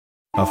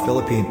a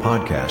Philippine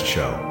podcast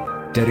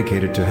show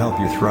dedicated to help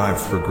you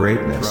thrive for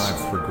greatness.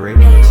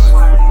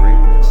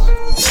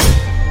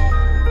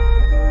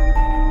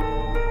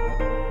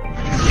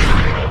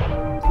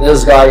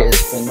 This guy is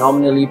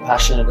phenomenally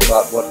passionate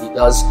about what he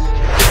does.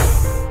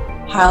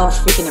 How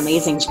freaking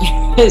amazing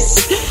Jameer is.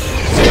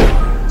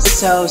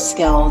 So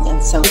skilled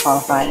and so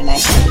qualified, and I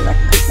highly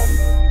recommend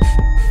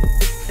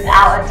him.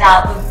 Without a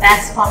doubt, the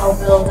best funnel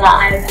builder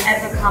I've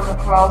ever come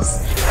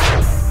across.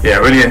 Yeah,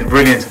 really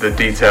into the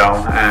detail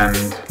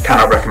and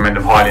cannot recommend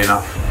him highly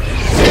enough.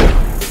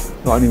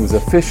 Not only was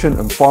efficient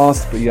and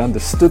fast, but he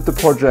understood the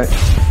project.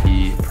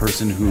 The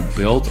person who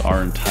built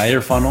our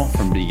entire funnel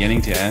from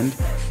beginning to end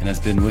and has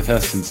been with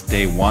us since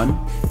day one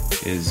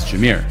is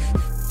Jameer.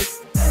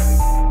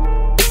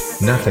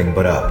 Nothing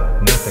But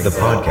Up, the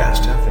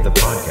podcast.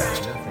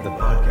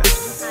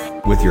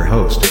 With your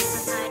host,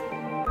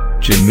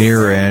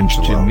 Jameer and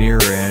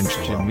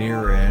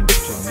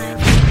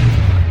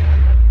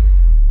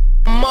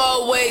I'm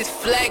always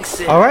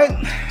flexing. All right,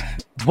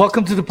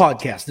 welcome to the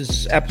podcast. This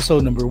is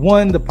episode number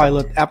 1, the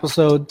pilot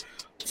episode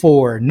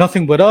for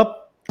Nothing But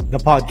Up, the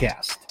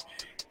podcast.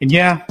 And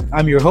yeah,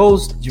 I'm your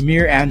host,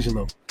 Jameer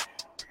Angelo.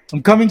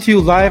 I'm coming to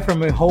you live from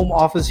my home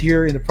office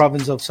here in the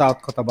province of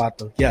South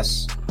Cotabato.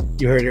 Yes,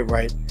 you heard it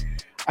right.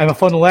 I'm a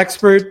funnel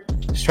expert,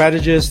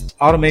 strategist,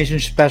 automation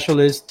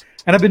specialist,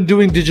 and I've been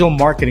doing digital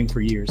marketing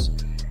for years.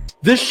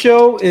 This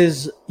show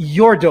is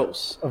your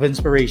dose of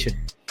inspiration.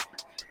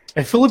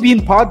 A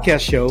Philippine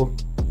podcast show,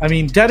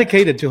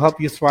 dedicated to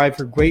help you thrive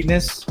for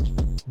greatness,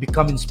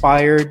 become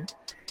inspired,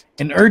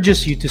 and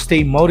urges you to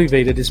stay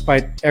motivated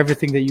despite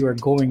everything that you are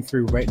going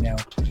through right now.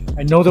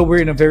 I know that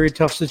we're in a very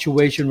tough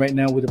situation right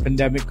now with the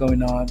pandemic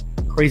going on,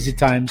 crazy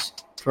times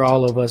for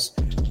all of us.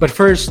 But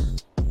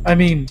first,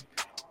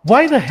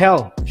 why the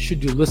hell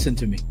should you listen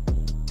to me?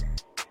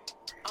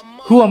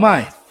 Who am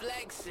I?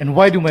 And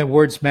why do my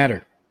words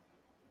matter?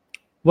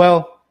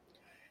 Well,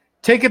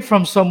 take it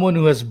from someone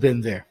who has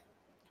been there.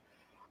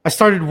 I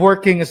started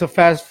working as a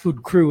fast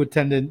food crew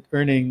attendant,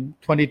 earning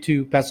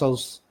 22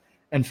 pesos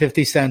and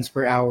 50 cents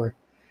per hour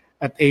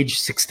at age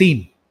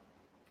 16,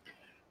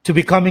 to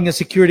becoming a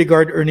security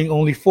guard earning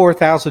only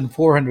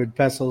 4,400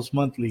 pesos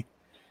monthly.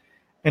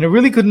 And I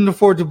really couldn't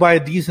afford to buy a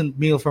decent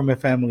meal for my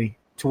family,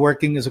 to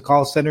working as a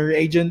call center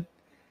agent,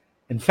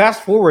 and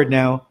fast forward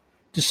now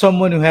to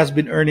someone who has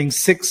been earning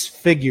 6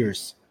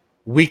 figures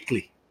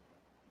weekly.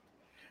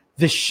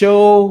 The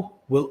show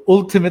will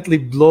ultimately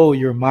blow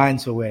your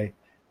minds away.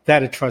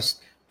 That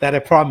I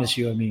promise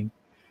you.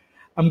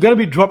 I'm going to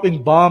be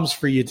dropping bombs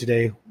for you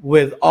today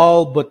with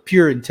all but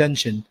pure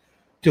intention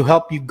to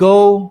help you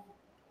go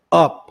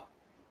up,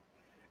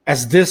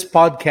 as this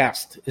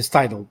podcast is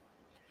titled.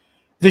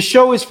 The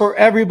show is for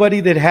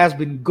everybody that has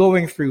been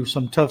going through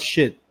some tough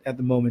shit at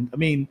the moment.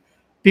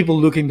 People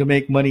looking to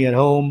make money at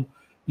home,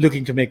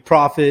 looking to make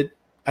profit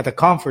at the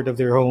comfort of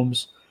their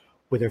homes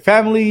with their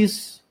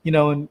families,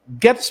 and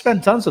get to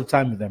spend tons of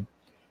time with them.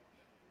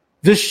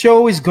 This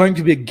show is going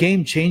to be a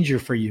game changer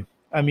for you.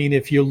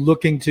 If you're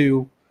looking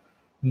to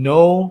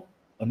know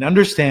and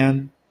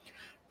understand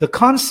the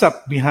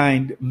concept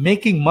behind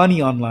making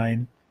money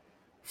online,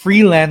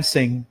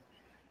 freelancing,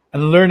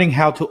 and learning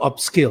how to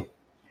upskill.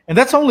 And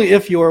that's only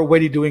if you're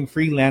already doing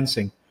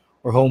freelancing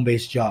or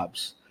home-based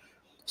jobs.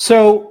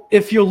 So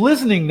if you're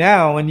listening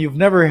now and you've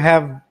never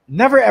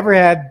ever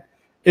had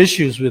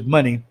issues with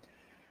money,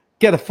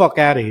 get the fuck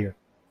out of here.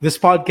 This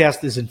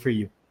podcast isn't for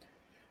you.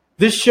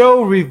 This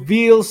show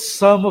reveals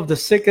some of the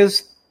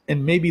sickest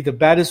and maybe the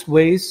baddest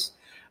ways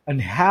on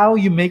how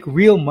you make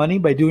real money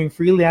by doing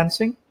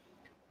freelancing,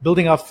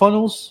 building out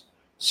funnels,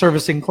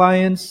 servicing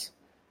clients.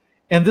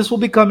 And this will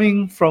be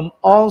coming from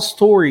all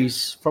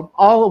stories, from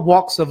all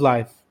walks of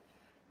life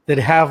that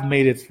have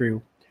made it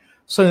through.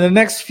 So in the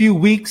next few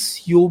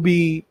weeks, you'll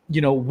be,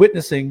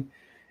 witnessing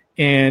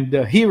and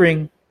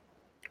hearing,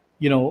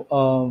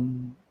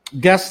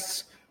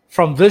 guests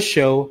from this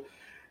show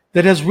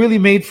that has really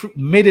made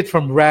it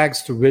from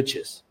rags to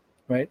riches,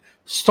 right?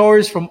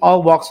 Stories from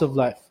all walks of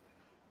life,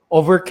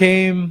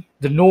 overcame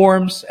the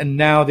norms, and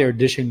now they're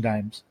dishing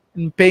dimes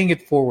and paying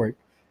it forward,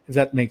 if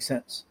that makes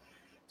sense.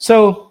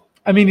 So,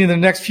 in the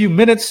next few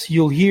minutes,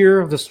 you'll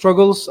hear the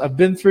struggles I've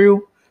been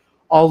through,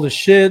 all the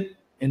shit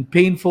and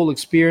painful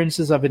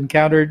experiences I've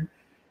encountered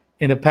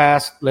in the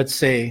past, let's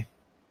say,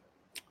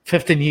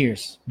 15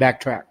 years,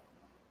 backtrack.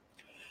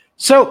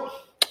 So,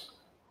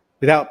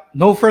 without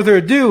no further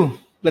ado,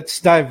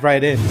 let's dive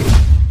right in.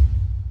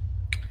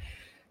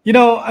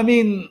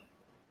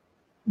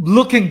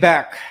 Looking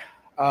back,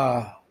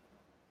 I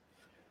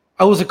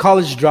was a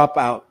college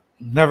dropout,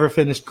 never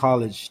finished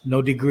college,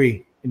 no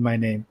degree in my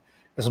name,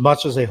 as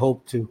much as I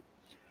hoped to.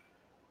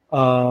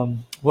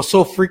 Was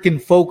so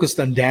freaking focused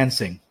on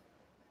dancing.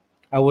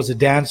 I was a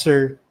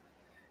dancer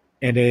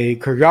and a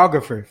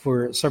choreographer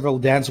for several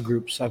dance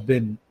groups I've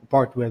been a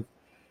part with.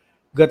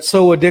 Got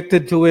so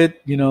addicted to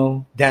it,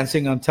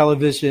 dancing on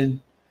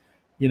television,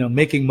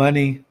 making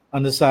money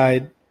on the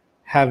side,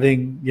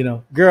 having,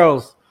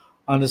 girls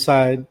on the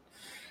side,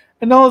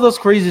 and all of those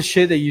crazy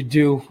shit that you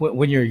do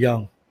when you're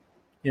young,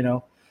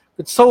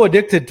 got so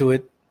addicted to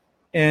it,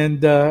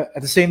 and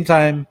at the same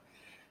time,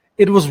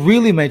 it was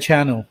really my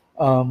channel,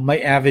 my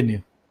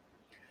avenue.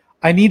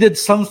 I needed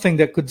something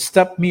that could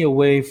step me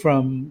away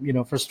from,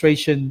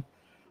 frustration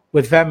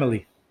with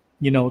family,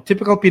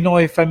 typical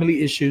Pinoy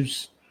family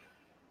issues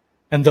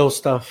and those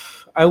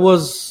stuff. I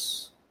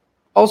was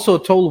also a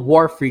total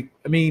war freak.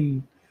 I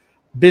mean,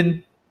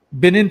 been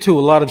into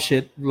a lot of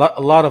shit,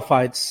 a lot of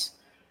fights.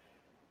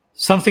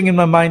 Something in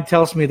my mind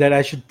tells me that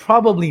I should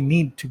probably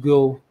need to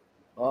go,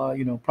 a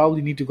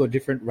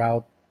different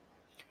route,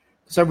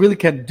 because I really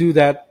can't do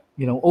that,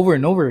 over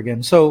and over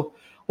again. So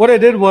what I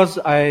did was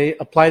I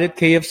applied at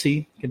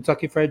KFC,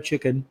 Kentucky Fried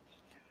Chicken.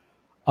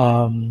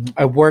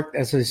 I worked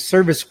as a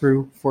service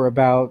crew for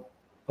about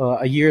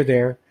a year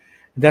there.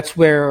 That's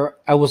where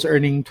I was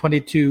earning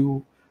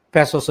 22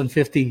 pesos and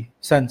 50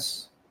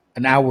 cents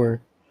an hour.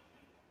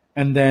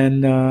 And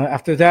then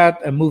after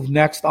that, I moved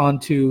next on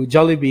to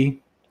Jollibee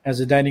as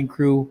a dining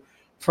crew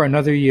for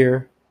another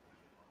year.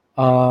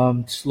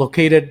 It's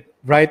located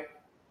right,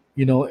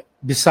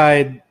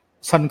 beside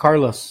San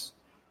Carlos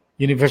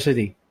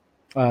University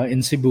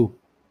in Cebu.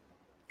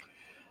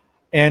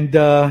 And,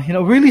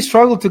 really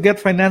struggled to get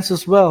finance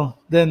as well.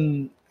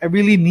 Then I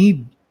really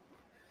need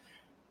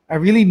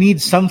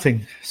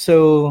something.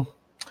 So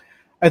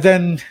I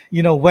then,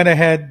 went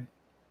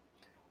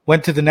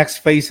to the next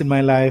phase in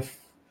my life.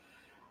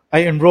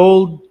 I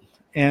enrolled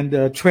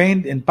and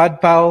trained in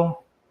PADPAO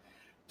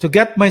to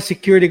get my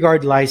security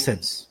guard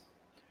license.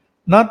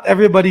 Not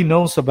everybody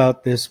knows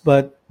about this,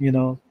 but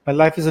my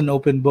life is an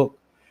open book.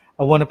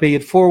 I want to pay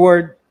it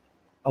forward.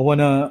 I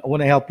want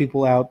to help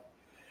people out.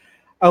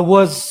 I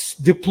was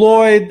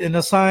deployed and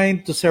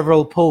assigned to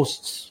several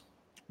posts.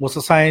 Was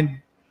assigned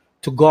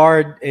to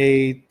guard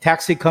a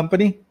taxi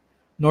company,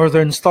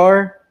 Northern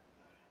Star,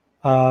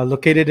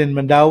 located in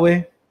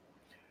Mandaue.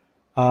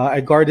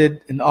 I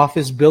guarded an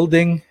office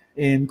building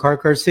in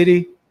Karkar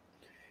City,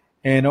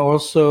 and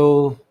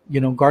also,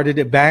 guarded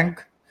a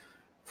bank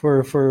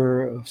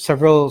for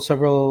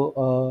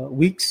several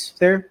weeks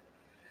there.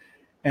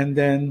 And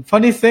then,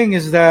 funny thing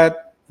is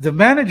that the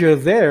manager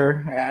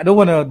there, I don't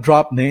want to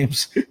drop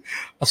names,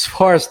 as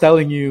far as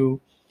telling you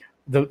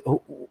the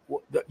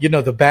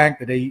bank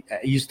that I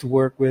used to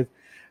work with,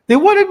 they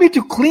wanted me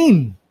to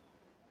clean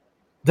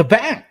the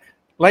bank,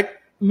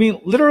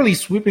 literally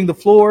sweeping the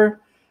floor,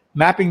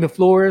 mapping the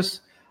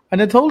floors,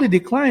 and I totally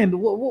declined.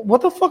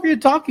 What the fuck are you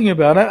talking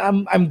about?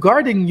 I'm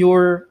guarding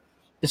your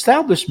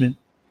establishment,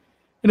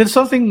 and if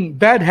something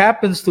bad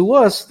happens to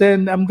us,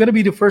 then I'm gonna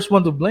be the first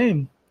one to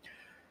blame.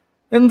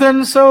 And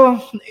then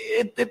so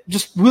it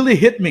just really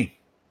hit me.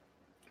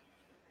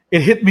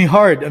 It hit me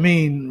hard. I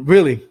mean,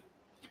 really.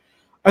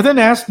 I then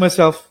asked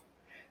myself,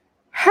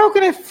 how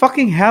can I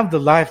fucking have the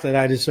life that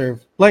I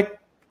deserve?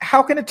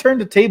 How can I turn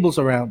the tables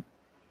around?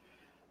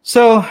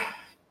 So,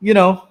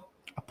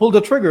 I pulled the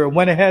trigger,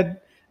 went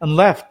ahead and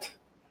left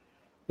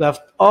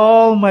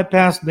all my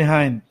past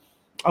behind.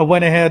 I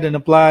went ahead and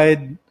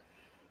applied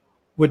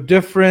with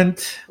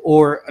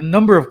a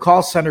number of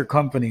call center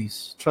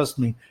companies. Trust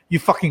me, you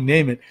fucking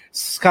name it.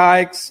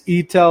 Skyx,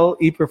 eTel,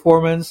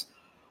 ePerformance,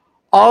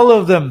 all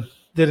of them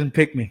didn't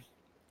pick me.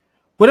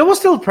 But I was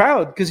still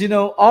proud because,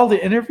 all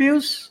the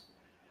interviews,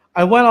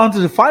 I went on to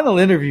the final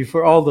interview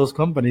for all those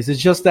companies.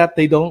 It's just that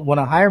they don't want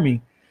to hire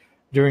me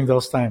during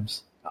those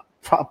times.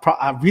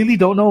 I really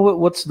don't know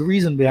what's the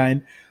reason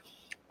behind.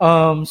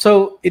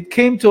 So it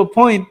came to a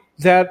point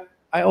that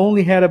I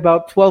only had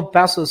about 12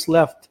 pesos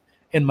left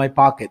in my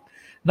pocket.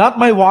 Not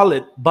my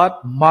wallet,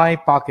 but my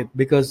pocket.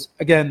 Because,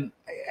 again,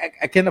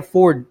 I can't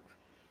afford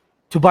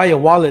to buy a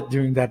wallet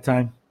during that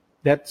time.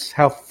 That's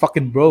how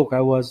fucking broke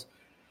I was.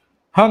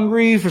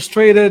 Hungry,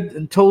 frustrated,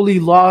 and totally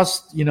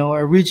lost. I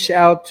reached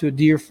out to a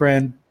dear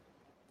friend.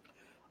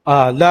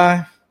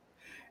 La,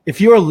 if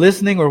you're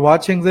listening or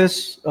watching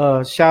this,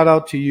 shout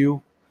out to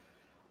you.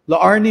 La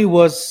Arnie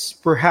was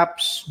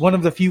perhaps one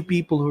of the few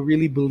people who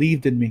really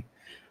believed in me,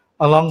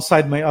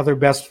 alongside my other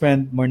best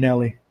friend,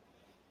 Marnelli,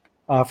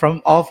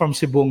 from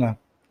Sibunga,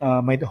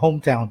 my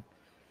hometown.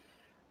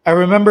 I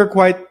remember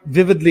quite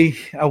vividly,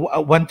 I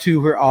went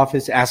to her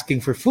office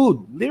asking for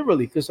food,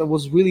 literally, because I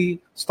was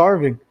really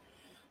starving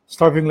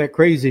like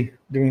crazy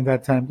during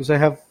that time, because I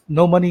have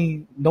no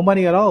money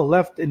at all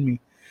left in me.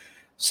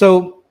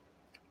 So,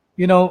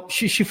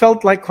 she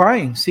felt like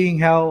crying, seeing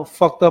how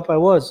fucked up I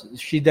was.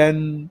 She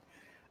then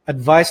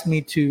advised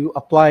me to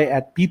apply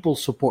at People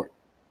Support,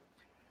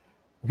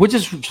 which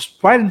is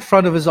just right in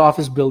front of his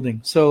office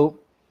building. So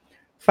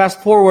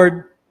fast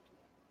forward,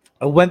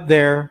 I went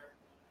there,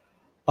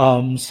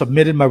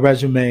 submitted my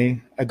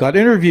resume. I got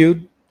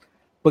interviewed,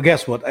 but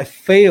guess what? I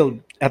failed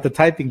at the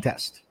typing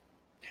test.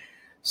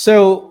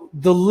 So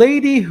the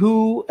lady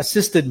who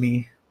assisted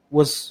me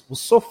was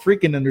so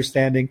freaking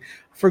understanding.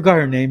 I forgot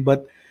her name,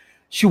 but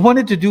she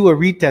wanted to do a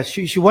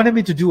retest. She wanted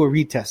me to do a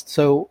retest.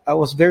 So I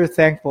was very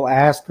thankful. I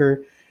asked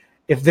her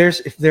if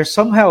there's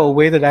somehow a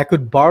way that I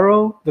could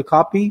borrow the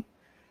copy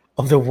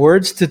of the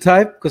words to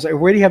type, because I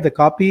already have the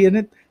copy in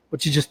it,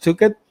 but she just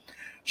took it.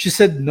 She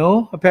said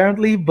no,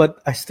 apparently,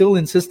 but I still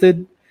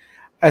insisted.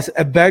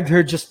 I begged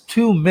her just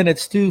 2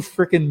 minutes, 2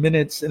 freaking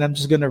minutes, and I'm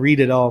just gonna read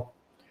it all.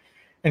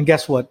 And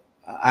guess what?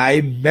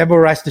 I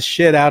memorized the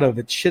shit out of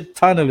it, shit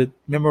ton of it,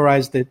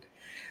 memorized it.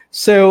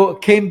 So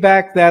came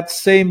back that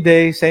same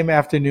day, same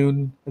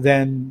afternoon.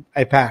 Then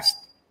I passed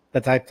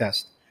the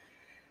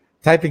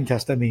typing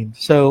test. I mean,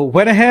 so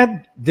went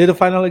ahead, did a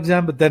final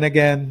exam, but then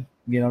again,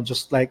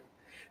 just like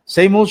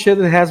same old shit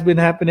that has been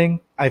happening.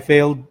 I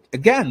failed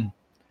again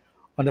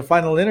on the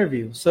final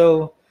interview.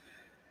 So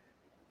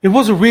it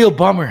was a real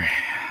bummer.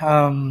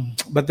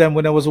 But then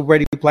when I was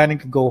already planning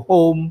to go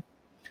home,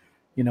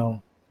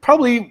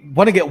 probably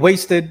want to get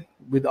wasted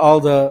with all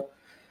the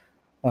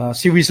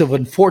series of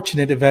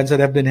unfortunate events that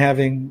I've been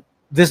having,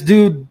 this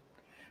dude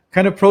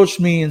kind of approached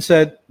me and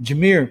said,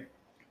 Jameer,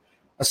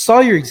 I saw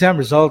your exam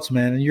results,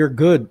 man, and you're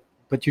good,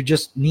 but you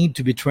just need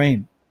to be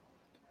trained.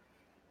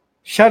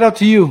 Shout out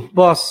to you,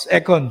 Boss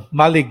Ekon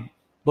Malig.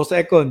 Boss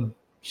Ekon,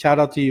 shout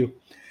out to you.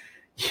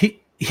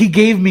 He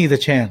gave me the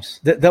chance.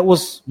 That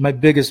was my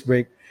biggest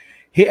break.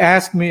 He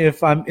asked me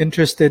if I'm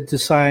interested to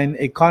sign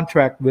a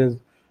contract with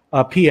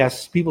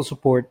PS, People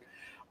Support,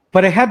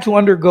 but I had to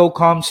undergo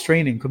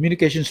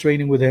communications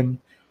training with him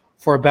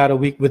for about a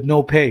week with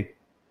no pay.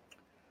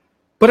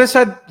 But I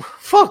said,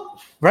 fuck,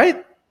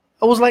 right?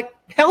 I was like,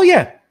 hell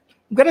yeah,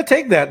 I'm going to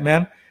take that,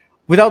 man.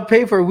 Without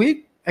pay for a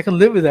week, I can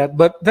live with that.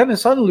 But then I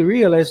suddenly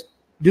realized,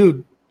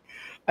 dude,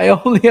 I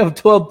only have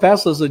 12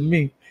 pesos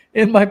in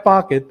my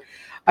pocket.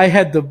 I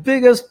had the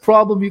biggest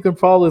problem you can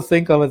probably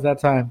think of at that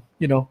time.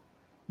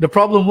 The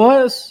problem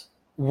was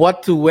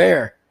what to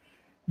wear,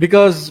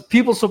 because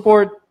People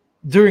Support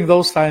during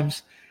those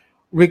times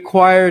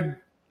required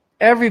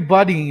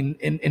everybody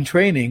in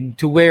training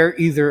to wear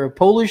either a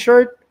polo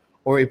shirt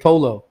or a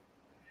polo.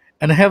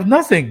 And I have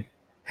nothing.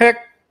 Heck,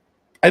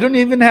 I don't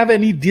even have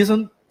any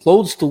decent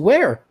clothes to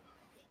wear.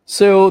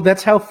 So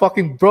that's how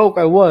fucking broke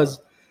I was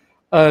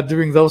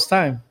during those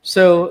times.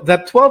 So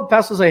that 12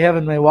 pesos I have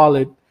in my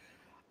wallet,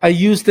 I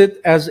used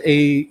it as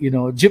a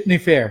jeepney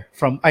fare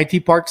from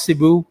IT Park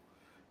Cebu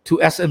to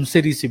SM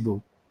City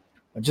Cebu,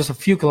 just a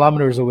few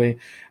kilometers away.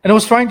 And I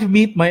was trying to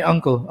meet my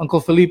Uncle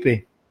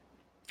Felipe,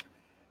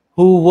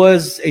 who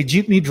was a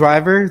jeepney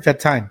driver that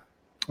time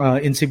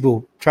in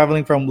Cebu,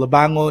 traveling from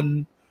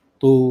Labangon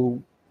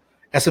to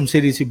SM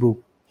City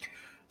Cebu.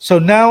 So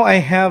now I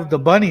have the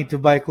money to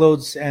buy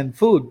clothes and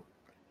food.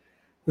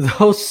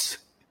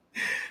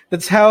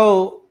 That's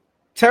how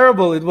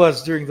terrible it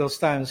was during those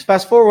times.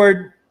 Fast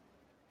forward,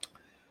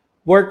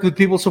 worked with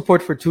People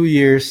Support for 2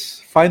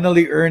 years,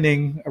 finally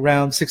earning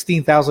around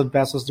 16,000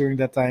 pesos during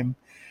that time.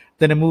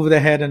 Then I moved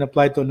ahead and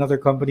applied to another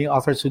company,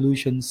 Author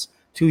Solutions,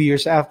 2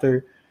 years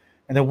after.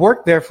 And I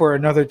worked there for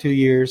another 2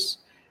 years.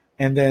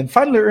 And then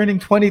finally earning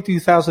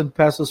 22,000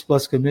 pesos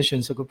plus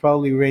commissions. So it could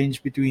probably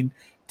range between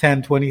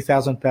 10,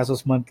 20,000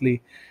 pesos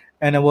monthly.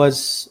 And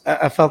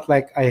I felt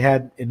like I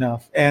had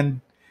enough.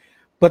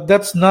 But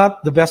that's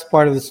not the best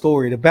part of the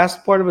story. The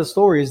best part of the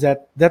story is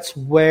that that's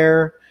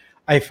where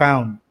I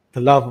found the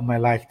love of my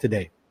life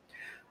today.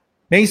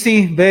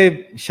 Macy,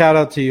 babe, shout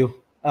out to you.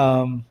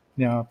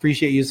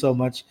 Appreciate you so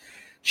much.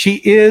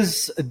 She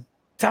is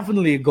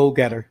definitely a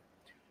go-getter.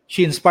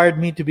 She inspired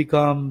me to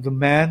become the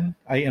man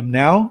I am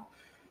now.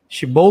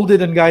 She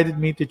molded and guided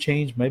me to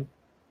change my,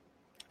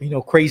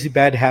 crazy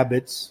bad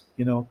habits.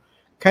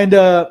 Kind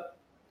of,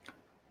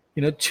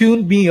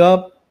 tuned me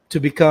up to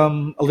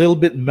become a little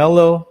bit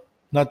mellow,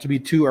 not to be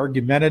too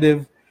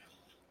argumentative,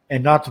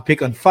 and not to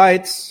pick on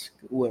fights,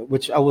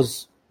 which I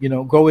was,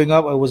 growing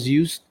up, I was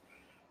used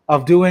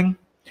of doing,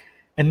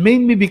 and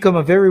made me become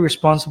a very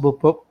responsible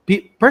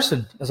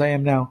person as I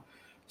am now.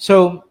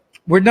 So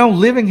we're now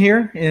living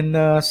here in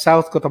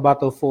South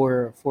Cotabato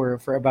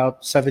for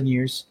about 7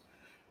 years,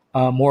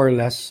 more or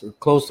less, or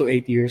close to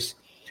 8 years.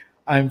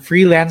 I'm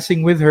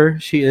freelancing with her.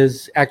 She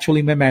is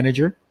actually my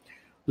manager.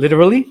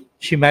 Literally,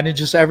 she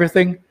manages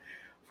everything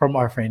from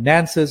our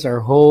finances, our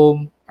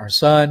home, our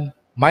son,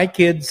 my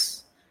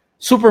kids.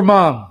 Super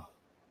mom,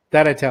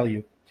 that I tell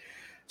you.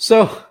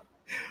 So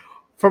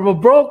from a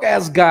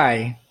broke-ass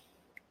guy,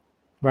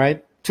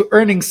 right, to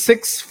earning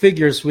 6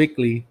 figures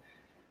weekly,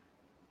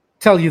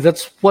 tell you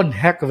that's one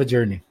heck of a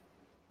journey.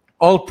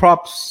 All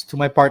props to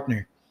my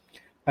partner.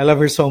 I love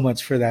her so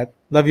much for that.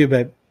 Love you,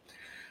 babe.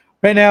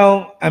 Right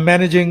now, I'm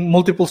managing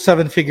multiple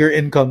 7-figure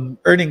income,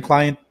 earning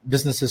client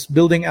businesses,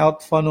 building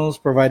out funnels,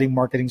 providing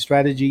marketing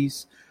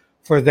strategies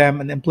for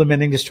them, and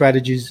implementing the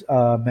strategies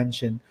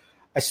mentioned.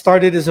 I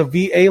started as a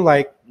VA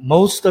like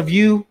most of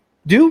you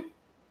do,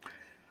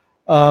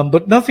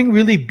 but nothing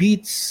really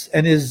beats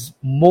and is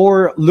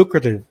more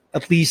lucrative,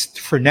 at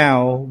least for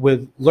now,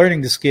 with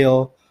learning the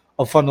skill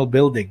of funnel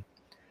building.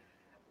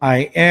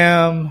 I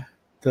am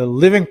the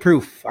living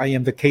proof. I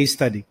am the case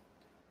study,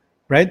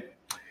 right?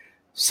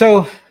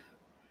 So,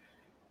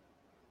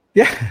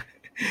 yeah,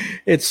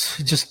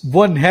 it's just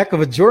one heck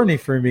of a journey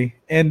for me.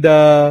 And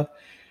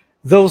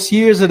those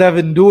years that I've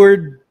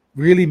endured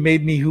really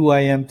made me who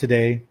I am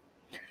today.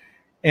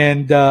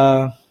 And,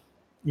 I'm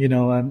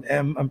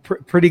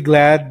pretty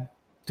glad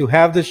to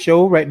have this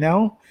show right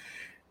now,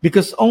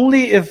 because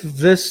only if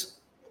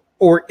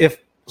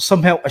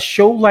somehow a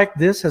show like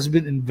this has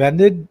been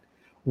invented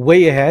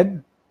way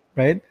ahead,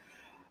 right?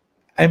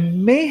 I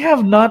may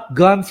have not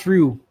gone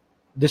through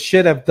the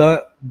shit I've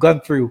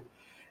gone through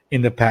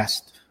in the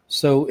past.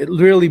 So it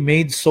really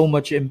made so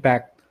much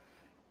impact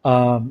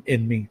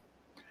in me.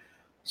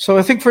 So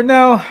I think for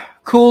now,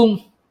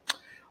 cool.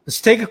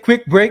 Let's take a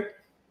quick break.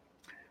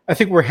 I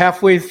think we're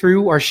halfway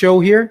through our show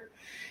here.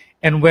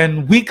 And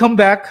when we come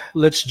back,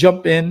 let's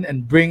jump in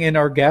and bring in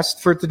our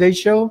guest for today's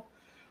show,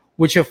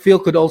 which I feel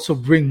could also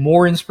bring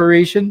more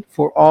inspiration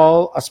for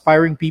all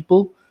aspiring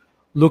people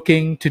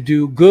looking to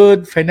do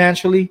good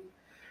financially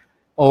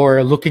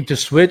or looking to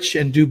switch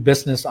and do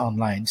business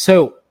online.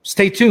 So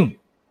stay tuned.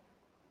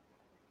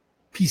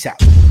 Peace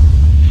out.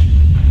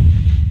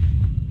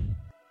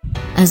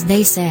 As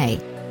they say,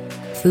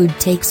 food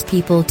takes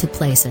people to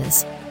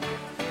places.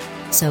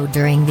 So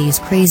during these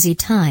crazy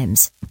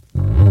times,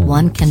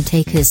 one can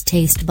take his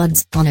taste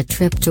buds on a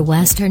trip to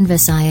Western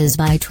Visayas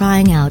by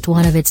trying out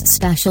one of its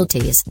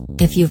specialties.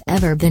 If you've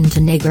ever been to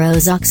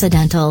Negros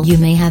Occidental, you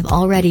may have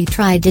already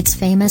tried its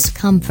famous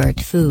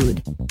comfort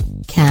food,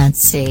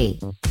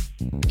 Kansi.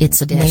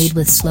 It's a dish made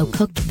with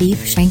slow-cooked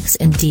beef shanks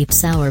in deep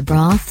sour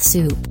broth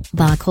soup.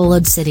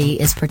 Bacolod City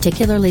is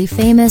particularly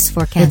famous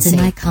for Kansi. It's an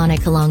iconic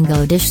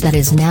Ilonggo dish that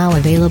is now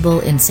available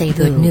in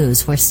Cebu. Good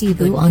news for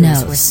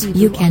Cebuanos.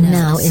 You can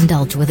now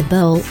indulge with a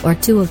bowl or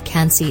two of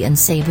Kansi in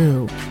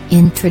Cebu.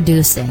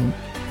 Introducing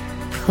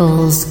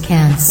Cole's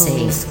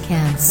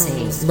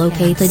Kansi.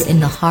 Located in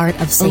the heart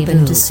of Cebu.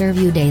 Open to serve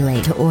you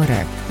daily. To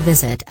order,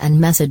 visit and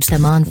message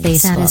them on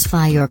Facebook.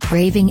 Satisfy your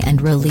craving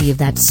and relieve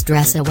that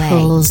stress away.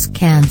 Cole's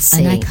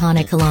Kansi, an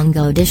iconic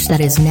Ilonggo dish that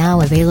is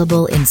now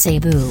available in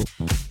Cebu.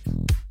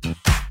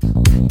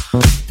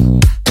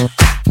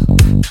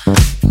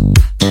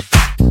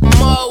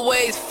 I'm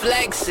always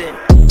flexing.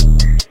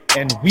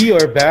 And we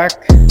are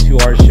back to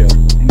our show.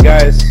 And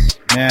guys,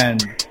 man,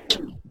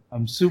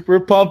 I'm super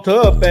pumped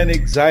up and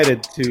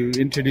excited to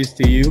introduce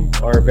to you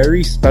our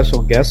very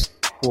special guest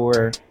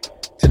for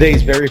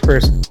today's very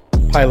first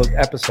pilot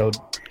episode.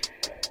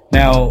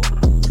 Now,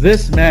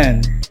 this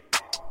man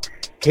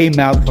came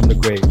out from the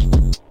grave,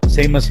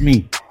 same as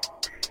me.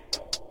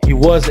 He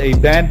was a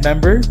band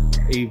member,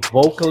 a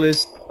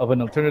vocalist of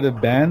an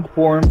alternative band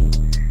formed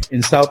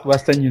in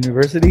Southwestern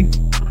University.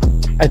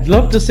 I'd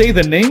love to say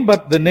the name,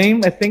 but the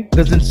name I think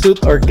doesn't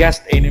suit our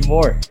guest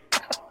anymore.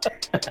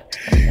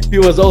 He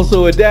was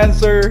also a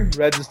dancer,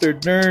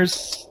 registered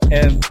nurse,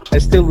 and I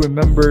still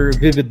remember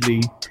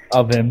vividly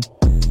of him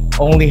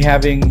only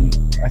having,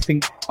 I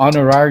think,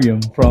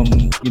 honorarium from,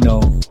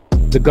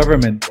 the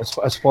government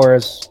as far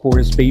as for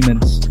his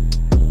payments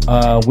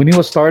when he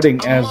was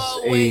starting as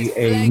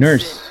a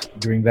nurse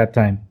during that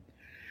time.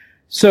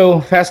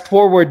 So fast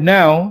forward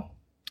now,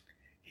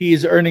 he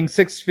is earning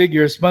 6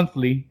 figures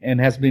monthly and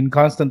has been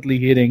constantly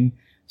hitting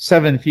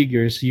 7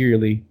 figures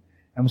yearly.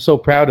 I'm so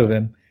proud of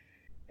him.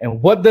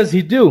 And what does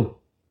he do?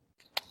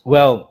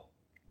 Well,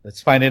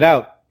 let's find it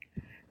out.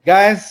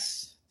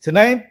 Guys,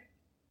 today,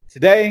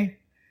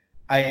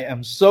 I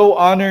am so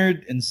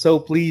honored and so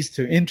pleased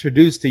to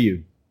introduce to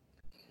you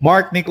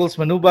Mark Nichols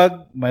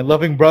Manubag, my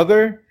loving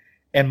brother,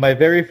 and my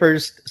very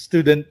first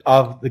student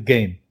of the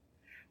game.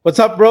 What's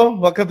up, bro?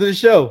 Welcome to the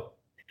show.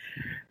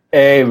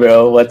 Hey,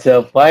 bro. What's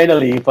up?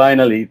 Finally.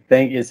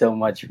 Thank you so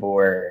much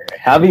for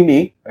having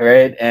me. All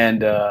right.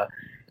 And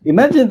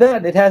imagine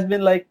that. It has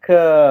been like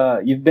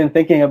you've been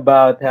thinking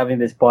about having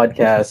this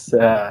podcast,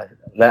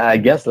 I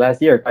guess,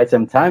 last year, quite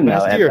some time now.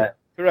 Last year.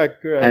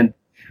 Correct. And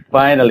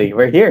finally,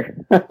 we're here.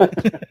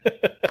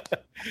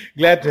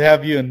 Glad to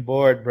have you on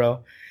board, bro.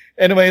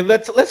 Anyway,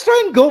 let's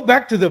try and go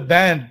back to the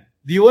band.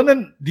 Do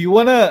you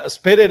wanna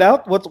spit it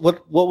out? What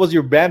was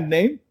your band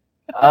name?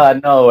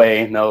 No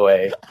way.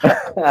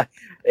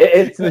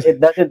 It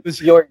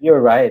doesn't.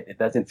 You're right. It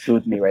doesn't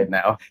suit me right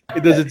now.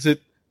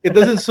 It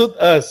doesn't suit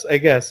us, I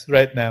guess,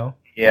 right now.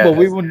 Yeah. But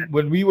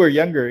when we were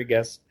younger, I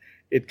guess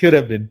it could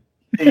have been.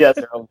 Yes,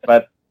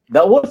 but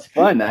that was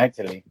fun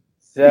actually.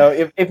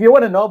 So if you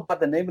want to know about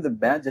the name of the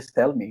band, just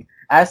tell me.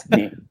 Ask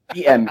me.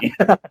 PM me.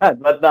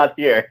 But not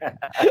here.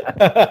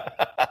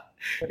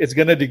 It's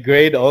gonna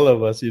degrade all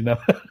of us,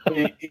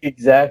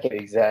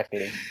 Exactly.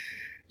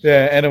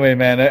 Yeah. Anyway,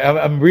 man,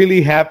 I'm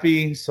really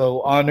happy,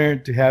 so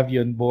honored to have you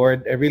on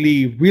board. I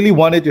really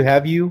wanted to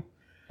have you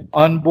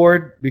on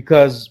board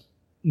because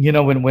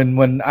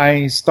when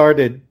I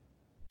started,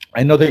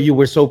 I know that you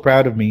were so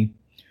proud of me,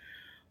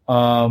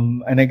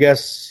 and I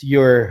guess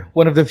you're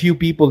one of the few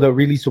people that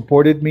really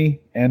supported me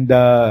and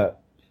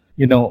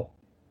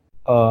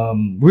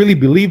really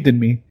believed in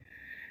me.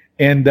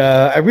 And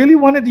I really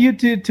wanted you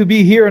to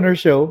be here on our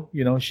show,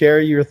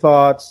 share your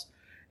thoughts,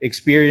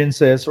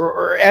 experiences,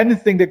 or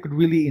anything that could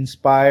really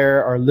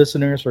inspire our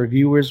listeners or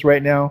viewers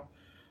right now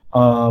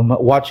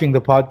watching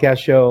the podcast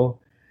show,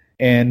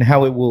 and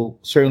how it will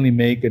certainly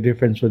make a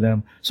difference for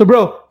them. So,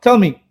 bro, tell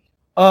me,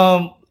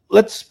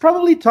 let's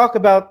probably talk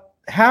about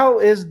how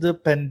is the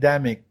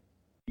pandemic,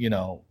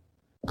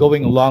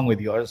 going along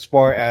with you as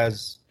far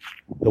as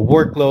the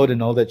workload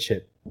and all that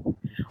shit.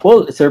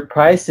 Well,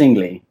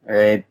 surprisingly,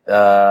 right?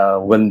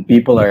 When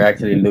people are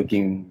actually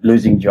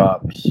losing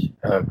jobs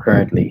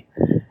currently,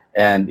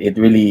 and it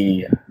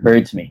really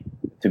hurts me,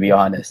 to be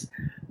honest.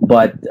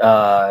 But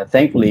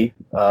thankfully,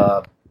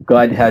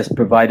 God has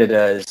provided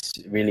us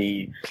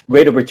really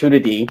great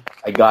opportunity.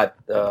 I got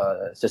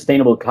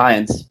sustainable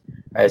clients,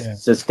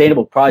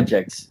 sustainable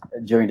projects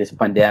during this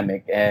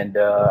pandemic, and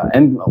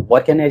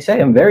what can I say?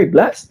 I'm very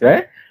blessed,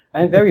 right?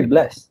 I'm very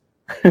blessed.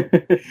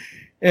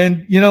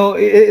 And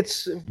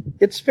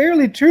it's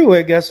fairly true,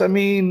 I guess. I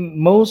mean,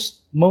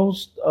 most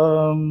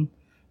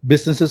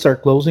businesses are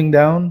closing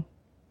down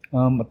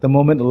at the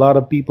moment. A lot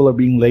of people are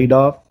being laid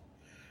off,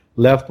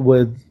 left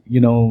with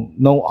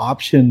no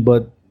option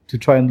but to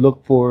try and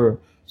look for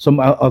some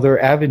other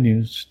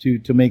avenues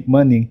to make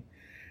money.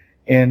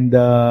 And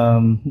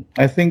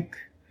I think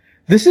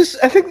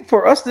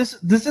for us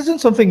this isn't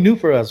something new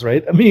for us,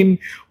 right? I mean,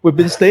 we've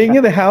been staying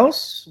in the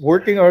house,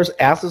 working our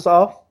asses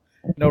off,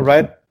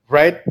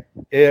 right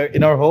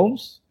in our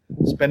homes,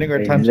 spending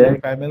our time with our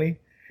family.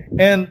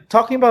 And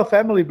talking about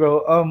family,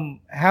 bro,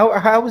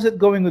 how is it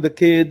going with the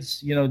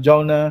kids?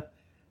 Jonah,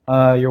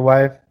 your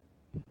wife.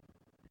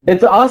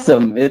 It's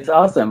awesome. It's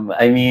awesome.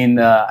 I mean,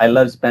 I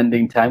love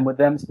spending time with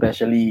them,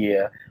 especially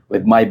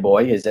with my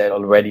boy. He's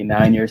already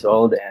 9 years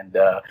old, and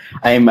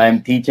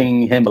I'm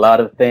teaching him a lot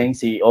of things.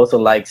 He also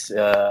likes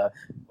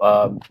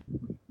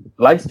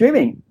live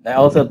streaming. I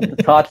also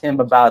taught him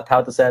about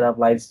how to set up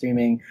live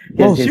streaming.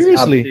 Oh,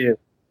 seriously?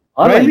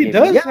 Riley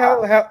does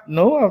Yeah.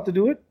 know how to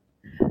do it?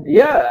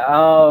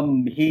 Yeah,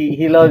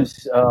 he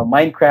loves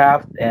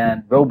Minecraft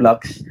and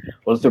Roblox.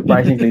 Well,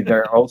 surprisingly,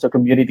 there are also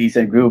communities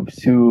and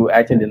groups who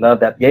actually love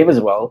that game as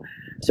well.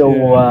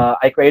 So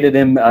I created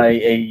him a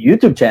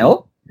YouTube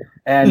channel,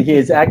 and he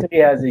actually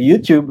has a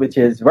YouTube, which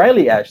is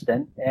Riley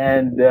Ashton,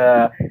 and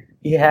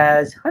he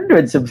has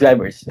 100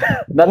 subscribers,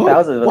 not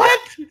thousands.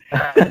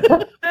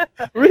 What?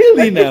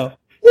 Really now?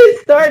 He's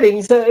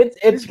starting, so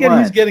it's fun.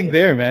 He's getting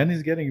there, man.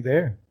 He's getting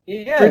there.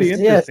 Yes, pretty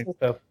interesting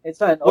stuff. It's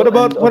fun. What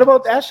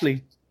about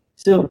Ashley?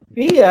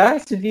 Sophia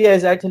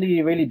is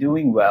actually really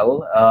doing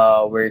well.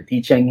 We're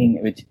teaching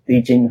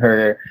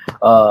her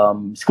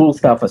school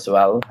stuff as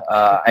well.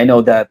 I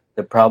know that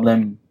the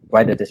problem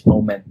right at this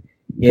moment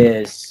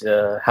is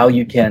how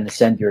you can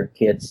send your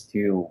kids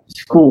to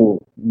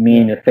school,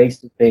 face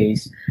to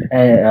face,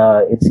 and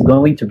it's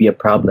going to be a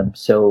problem.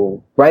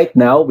 So right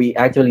now we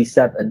actually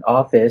set an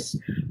office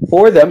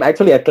for them,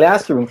 actually a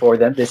classroom for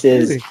them. This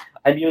is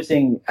I'm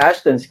using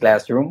Ashton's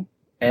classroom.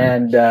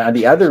 And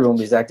the other room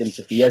is actually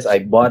Sophia's. I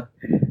bought,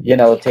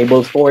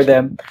 tables for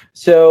them.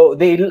 So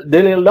they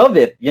love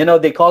it.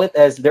 They call it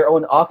as their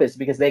own office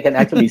because they can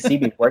actually see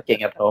me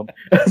working at home.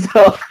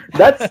 So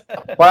that's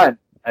fun.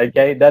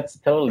 Okay, that's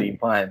totally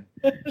fun.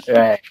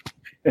 Right.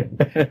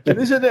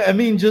 I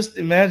mean, just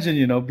imagine,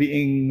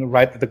 being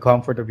right at the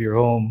comfort of your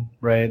home,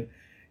 right?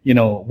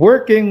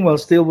 Working while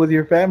still with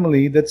your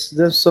family. That's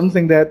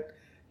something that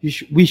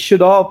we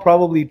should all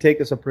probably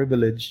take as a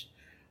privilege.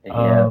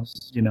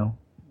 Yes.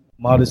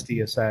 Modesty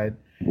aside.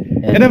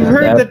 And I've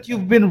heard that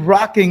you've been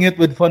rocking it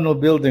with funnel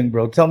building,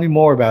 bro. Tell me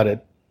more about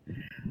it.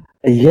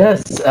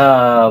 Yes,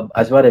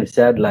 as what I've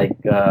said,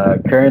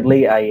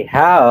 currently I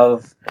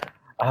have,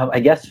 I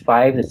guess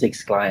 5 to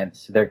 6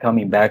 clients. They're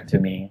coming back to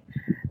me,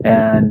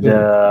 and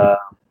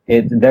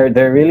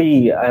they're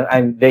really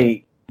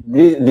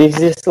this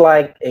is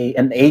like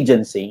an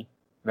agency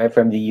right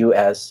from the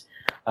U.S.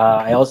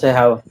 I also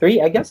have 3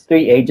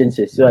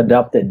 agencies who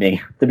adopted me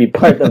to be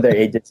part of their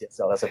agency as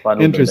well as a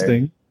funnel Interesting.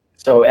 builder.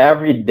 So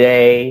every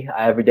day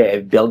I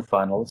build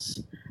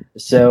funnels.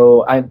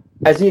 So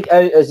as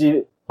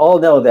you all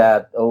know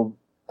that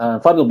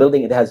funnel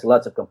building, it has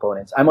lots of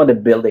components. I'm on the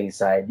building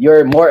side.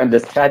 You're more on the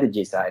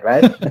strategy side,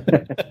 right?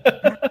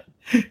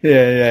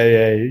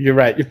 Yeah. You're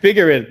right. You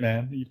figure it,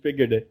 man. You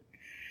figured it.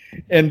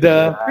 And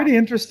pretty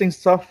interesting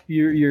stuff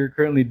you're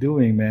currently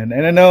doing, man.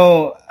 And I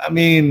know,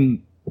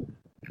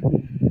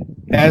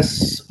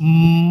 as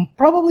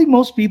probably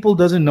most people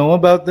doesn't know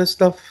about this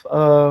stuff,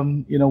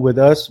 with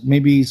us,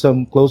 maybe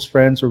some close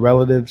friends or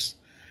relatives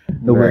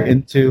that we're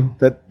into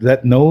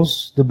that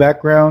knows the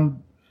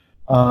background,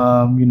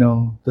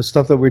 the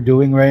stuff that we're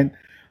doing, right?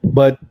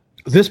 But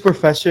this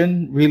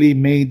profession really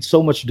made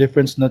so much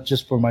difference, not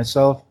just for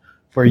myself,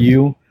 for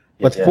you,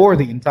 but for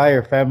the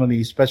entire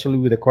family, especially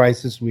with the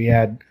crisis we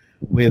had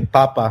with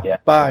Papa. Yeah.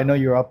 Pa, I know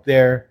you're up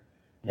there.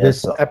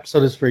 This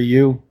episode is for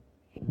you.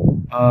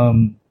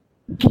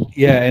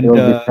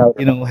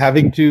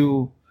 Having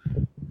to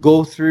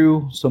go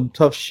through some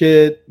tough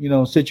shit,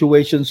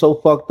 situations so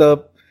fucked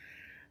up,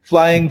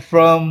 flying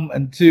from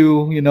and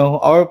to,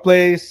 our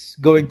place,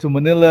 going to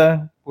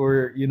Manila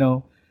for,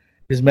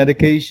 his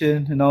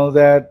medication and all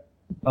that.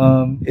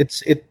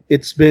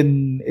 It's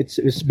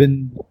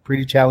been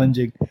pretty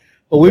challenging,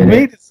 but we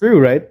made it through,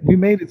 right? We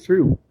made it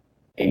through.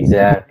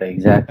 Exactly.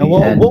 And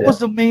what was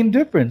the main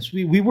difference?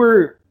 We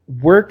were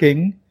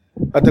working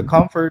at the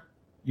comfort,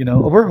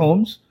 of our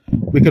homes.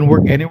 We can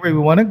work anywhere we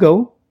want to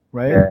go,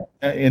 right?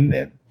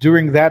 And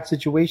during that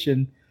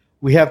situation,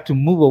 we have to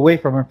move away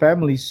from our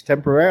families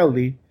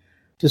temporarily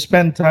to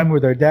spend time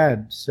with our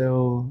dad.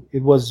 So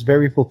it was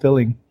very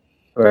fulfilling.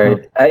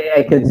 Right.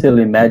 I can still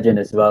imagine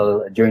as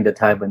well during the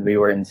time when we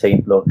were in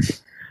St.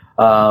 Luke's.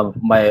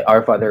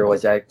 Our father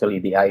was actually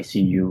the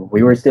ICU.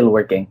 We were still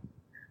working.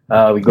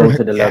 We go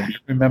to the lobby. I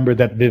remember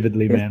that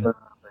vividly, man. Remember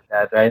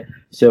that, right?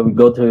 So we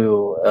go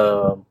to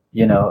a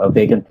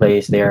vacant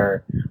place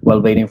there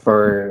while waiting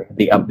for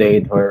the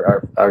update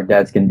for our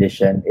dad's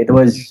condition. It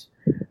was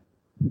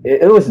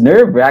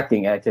nerve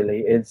wracking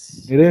actually. It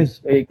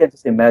is. You can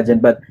just imagine,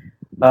 but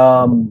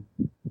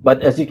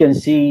as you can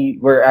see,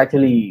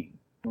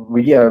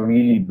 we are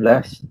really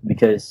blessed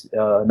because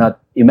not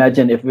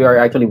imagine if we are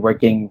actually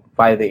working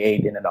 5 to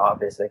 8 in an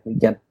office, like we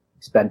can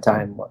spend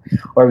time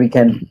or we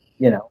can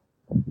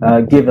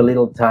give a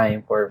little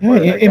time for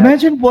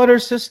imagine what our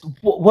sister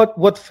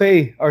what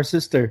Faye, our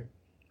sister,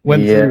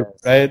 went through,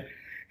 right?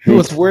 She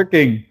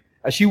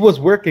was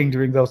working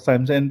during those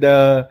times, and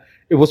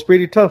it was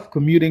pretty tough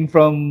commuting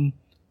from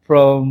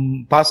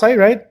Pasay,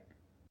 right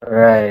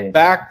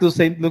back to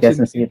St. Luke's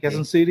in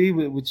Quezon City,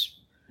 which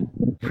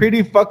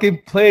pretty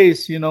fucking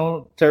place,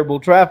 terrible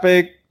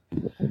traffic,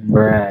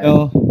 right?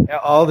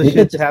 All the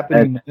shit's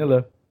happening in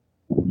Manila,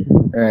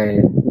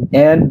 right?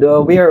 And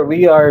we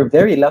are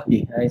very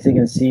lucky. As you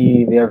can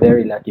see, we are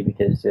very lucky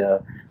because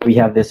we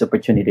have this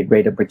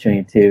great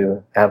opportunity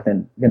to have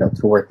them,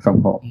 to work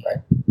from home,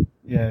 right?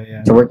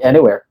 Yeah. To work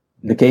anywhere,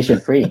 location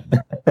free.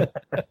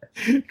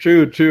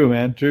 True,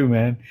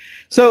 man.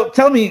 So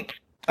tell me,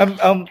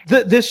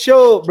 this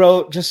show,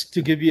 bro, just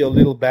to give you a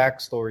little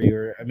backstory,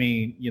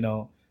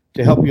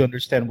 to help you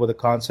understand what the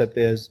concept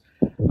is.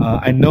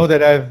 I know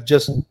that I've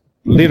just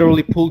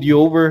literally pulled you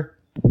over,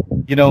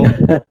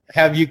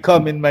 have you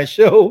come in my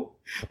show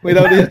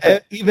without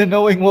even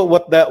knowing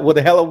what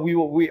the hell we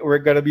were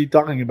going to be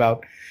talking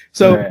about.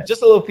 So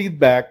just a little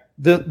feedback.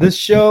 This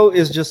show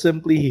is just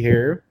simply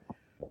here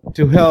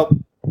to help,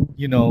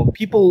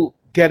 people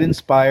get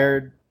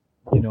inspired,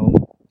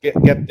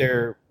 get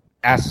their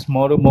asses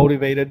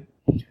motivated.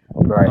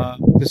 Right.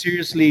 Because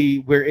seriously,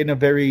 we're in a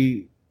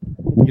very,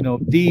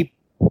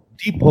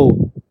 deep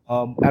hole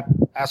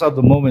as of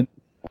the moment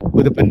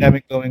with the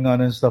pandemic going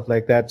on and stuff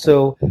like that.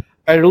 So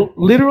I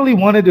literally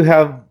wanted to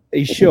have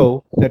a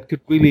show that could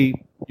really,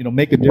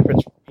 make a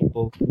difference for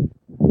people,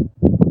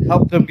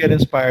 help them get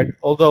inspired.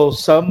 Although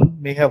some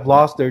may have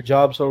lost their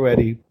jobs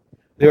already,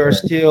 there are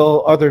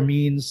still other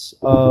means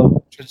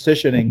of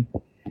transitioning,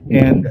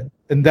 and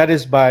that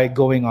is by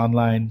going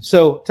online.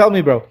 So tell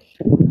me, bro,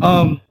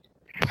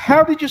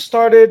 how did you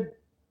started?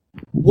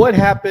 What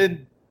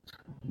happened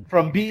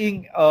from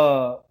being,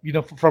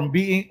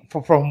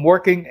 from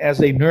working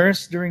as a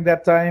nurse during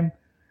that time,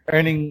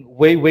 earning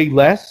way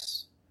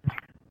less,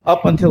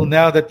 up until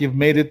now that you've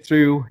made it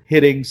through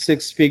hitting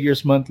 6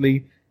 figures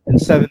monthly and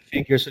 7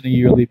 figures on a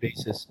yearly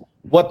basis?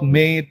 What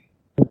made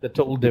the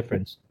total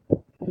difference?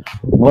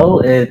 Well,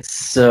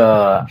 it's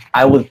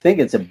I would think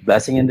it's a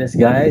blessing in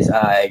disguise.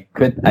 I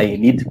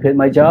need to quit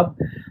my job.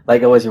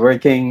 Like I was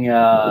working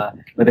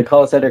with a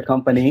call center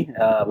company.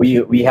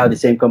 We have the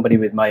same company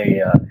with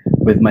my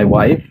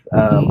wife.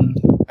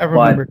 I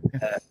remember.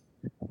 But,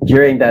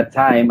 during that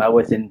time, I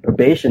was in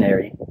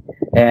probationary,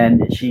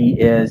 and she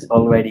was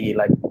working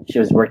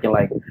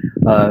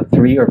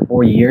 3 or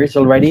 4 years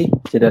already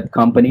to that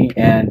company,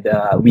 and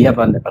we have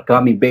an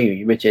upcoming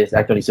baby, which is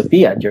actually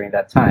Sophia during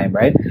that time,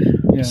 right?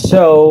 Yeah.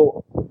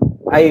 So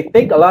I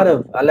think a lot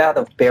of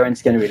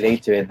parents can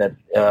relate to it. That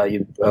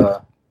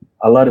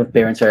a lot of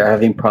parents are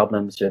having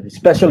problems,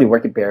 especially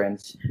working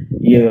parents.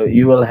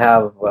 You will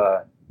have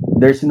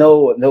there's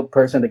no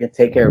person that can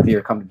take care of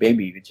your coming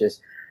baby, which is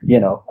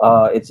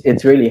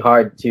it's really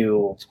hard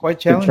to. It's quite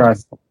challenging. To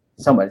trust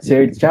someone.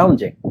 It's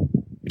challenging.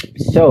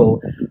 So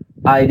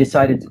I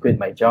decided to quit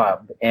my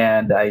job,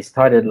 and I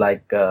started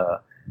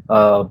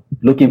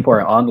looking for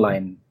an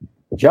online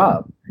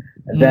job.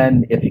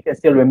 Then, if you can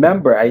still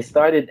remember, I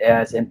started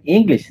as an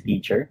English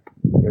teacher,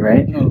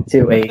 right,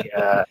 to a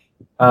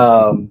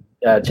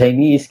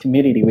Chinese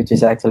community, which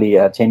is actually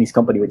a Chinese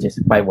company, which is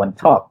Buy One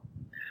Talk.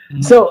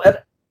 So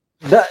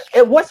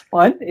it was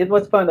fun. It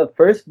was fun at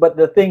first, but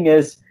the thing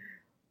is,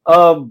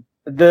 the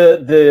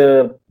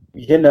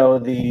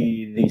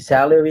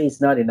salary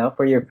is not enough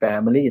for your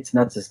family. It's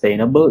not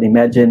sustainable.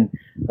 Imagine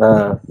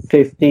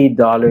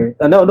 $50.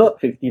 No,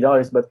 not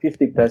 $50, but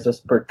 50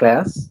 pesos per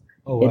class.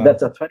 Oh, wow.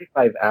 That's a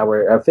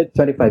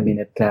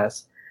 25-minute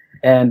class,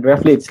 and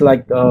roughly it's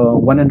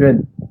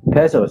 100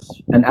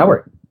 pesos an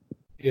hour.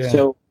 Yeah.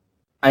 So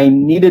I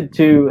needed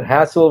to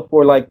hassle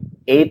for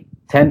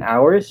 8-10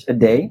 hours a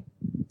day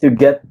to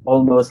get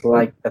almost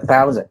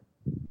 1,000.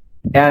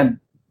 And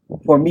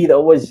for me,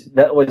 that was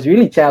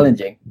really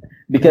challenging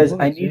because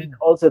I needed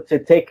also to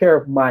take care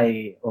of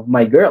my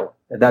girl.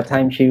 At that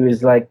time, she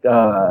was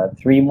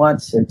 3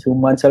 months and 2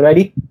 months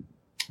already.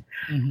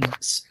 Mm-hmm.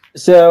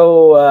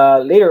 So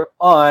later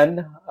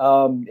on,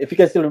 if you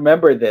can still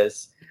remember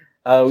this,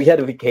 we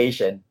had a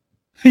vacation.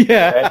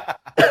 Yeah,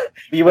 right?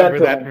 We went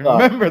to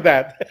remember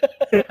that.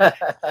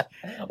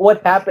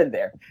 What happened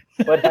there?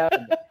 What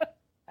happened?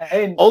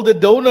 All the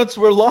donuts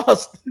were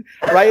lost.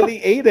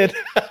 Riley ate it.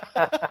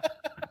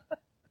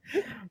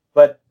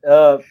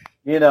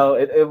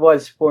 it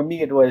was for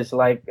me. It was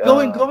like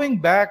Going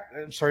back.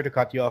 I'm sorry to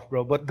cut you off,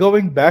 bro, but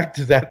going back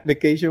to that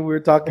vacation we were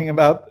talking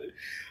about,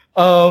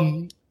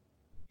 for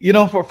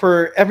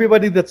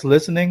everybody that's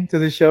listening to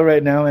this show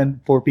right now, and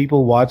for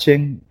people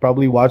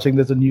probably watching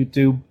this on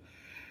YouTube,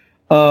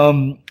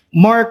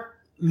 Mark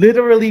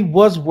literally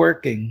was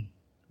working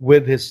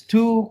with his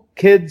 2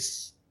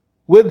 kids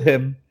with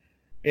him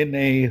in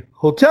a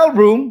hotel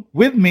room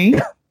with me.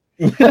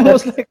 And I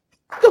was like,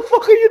 what the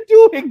fuck are you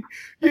doing?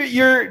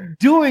 You're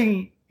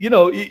doing,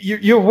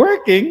 you're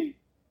working,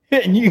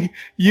 and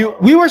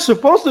we were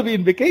supposed to be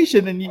in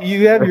vacation, and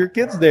you have your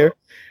kids there.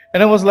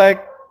 And I was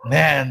like,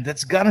 man,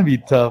 that's gotta be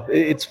tough.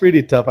 It's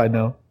pretty tough, I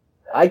know.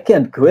 I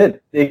can't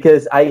quit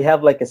because I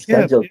have like a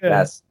scheduled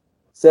class.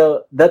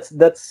 So that's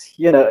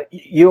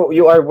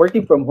you are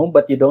working from home,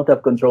 but you don't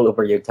have control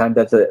over your time.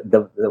 That's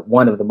the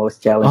one of the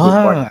most challenging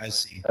parts. I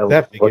see.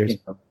 That figures.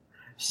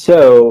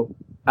 So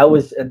I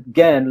was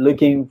again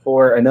looking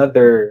for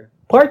another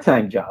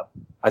part-time job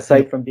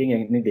aside from being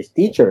an English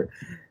teacher.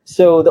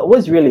 So that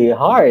was really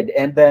hard.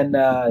 And then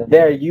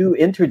there you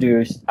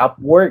introduced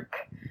Upwork.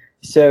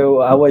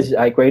 So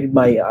I created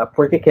my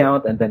Upwork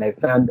account, and then I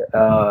found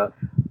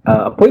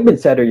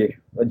appointment setter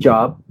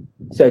job.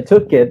 So I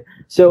took it.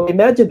 So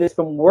imagine this,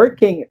 from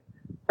working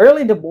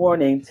early in the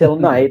morning till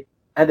night,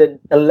 and then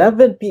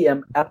 11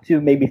 p.m. up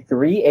to maybe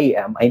 3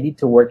 a.m. I need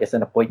to work as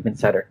an appointment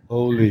setter.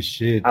 Holy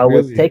shit! I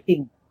was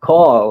taking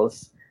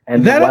calls,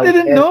 and that I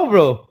didn't know,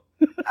 bro.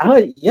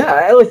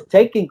 I was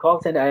taking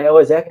calls, and I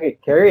was actually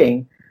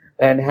carrying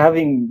and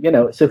having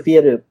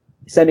Sophia to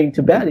sending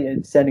to bed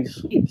and sending to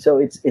sleep. So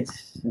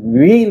it's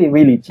really,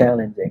 really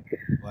challenging.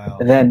 Wow.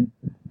 And then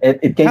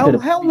it came to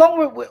how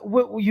long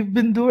you've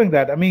been doing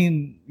that? I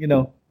mean,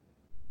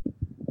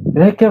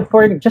 like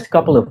for just a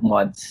couple of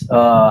months.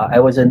 I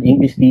was an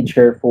English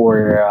teacher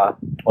for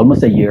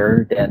almost a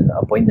year, then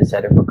appointment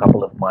setter for a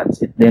couple of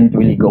months. It didn't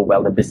really go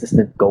well. The business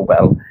didn't go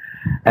well.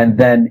 And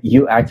then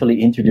you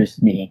actually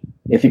introduced me,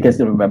 if you can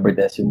still remember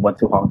this, you went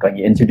to Hong Kong,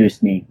 you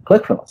introduced me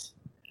ClickFunnels.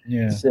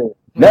 Yeah. So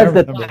that's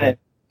the time.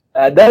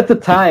 That's the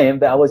time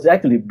that I was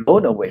actually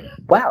blown away.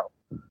 Wow.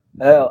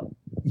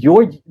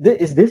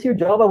 Is this your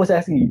job? I was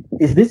asking you,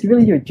 is this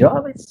really your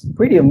job? It's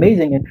pretty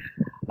amazing. And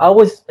I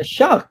was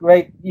shocked,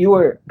 right?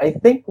 I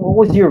think, what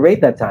was your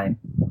rate that time?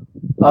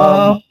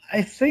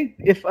 I think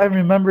if I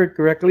remember it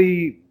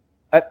correctly,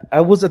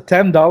 I was at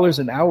 $10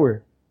 an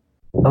hour.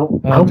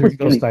 During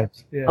those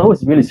times. Yeah. I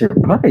was really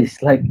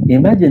surprised. Like,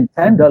 imagine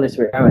 $10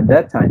 per hour at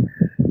that time.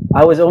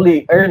 I was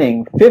only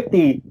earning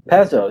 50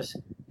 pesos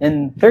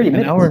in 30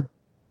 minutes. An hour.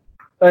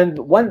 And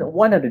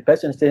 100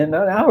 pesos in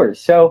an hour.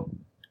 So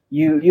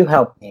you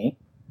helped me,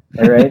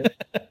 all right?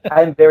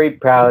 I'm very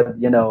proud.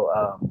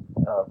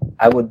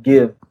 I would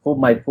give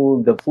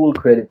the full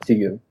credit to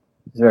you.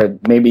 So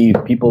maybe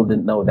people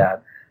didn't know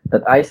that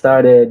I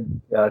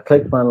started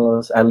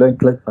ClickFunnels. I learned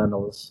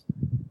ClickFunnels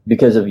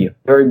because of you.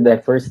 You're my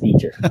first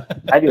teacher.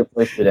 I'm your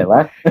first student,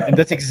 right? And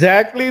that's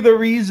exactly the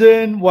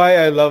reason why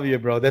I love you,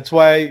 bro. That's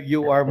why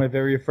you are my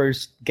very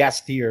first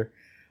guest here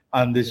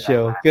on this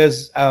show,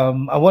 because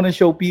I want to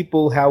show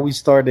people how you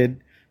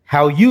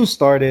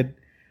started,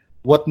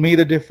 what made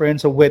a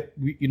difference, or what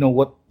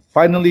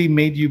finally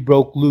made you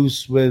broke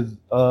loose with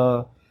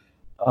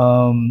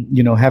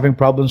having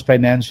problems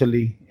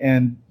financially.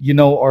 And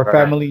our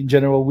family in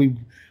general,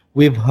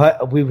 we've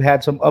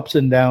had some ups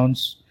and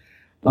downs.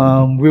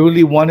 We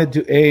really wanted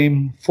to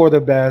aim for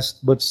the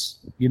best, but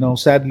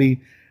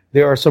sadly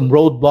there are some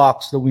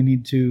roadblocks that we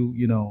need to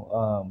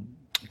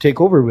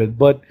take over with.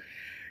 But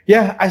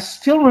yeah, I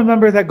still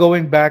remember that,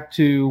 going back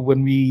to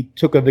when we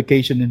took a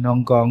vacation in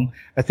Hong Kong.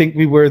 I think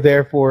we were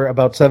there for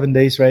about 7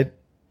 days, right?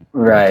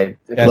 Right.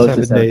 Yeah, close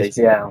to 7 days.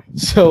 Yeah.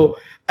 So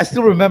I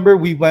still remember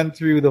we went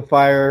through the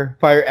fire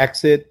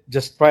exit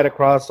just right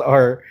across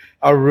our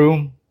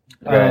room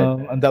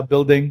on that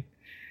building.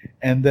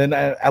 And then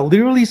I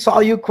literally saw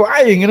you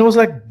crying, and it was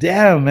like,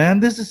 damn, man,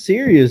 this is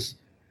serious.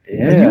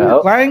 Yeah. And you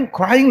were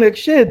crying like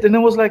shit. And it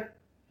was like,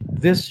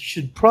 this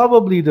should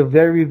probably the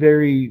very,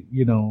 very,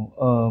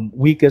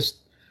 weakest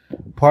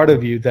part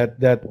of you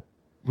that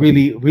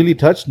really, really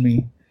touched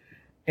me.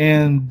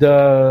 And,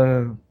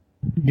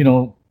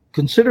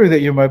 considering that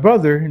you're my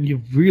brother and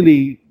you've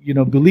really,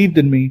 believed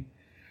in me,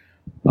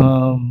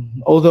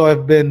 although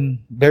I've been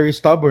very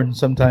stubborn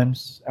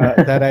sometimes,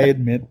 that I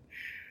admit,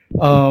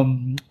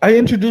 I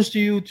introduced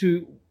you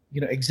to,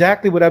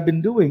 exactly what I've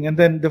been doing. And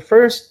then the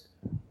first,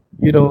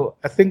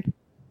 I think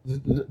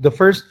the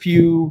first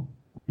few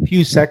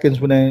seconds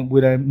when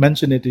I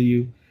mentioned it to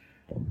you,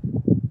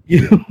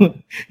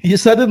 you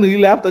suddenly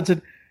laughed and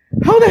said,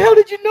 "How the hell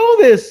did you know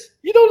this?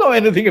 You don't know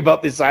anything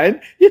about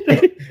design."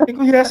 I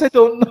go, "Yes, I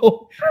don't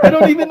know. I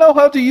don't even know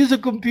how to use a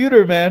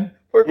computer, man.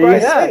 For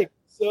Christ's sake."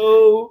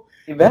 So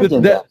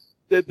imagine that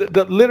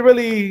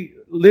literally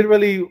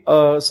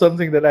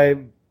something that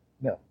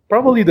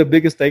probably the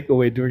biggest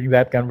takeaway during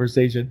that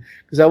conversation,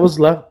 because I was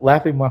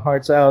laughing my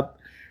hearts out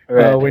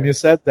when you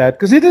said that,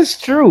 because it is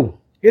true.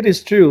 It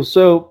is true.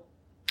 So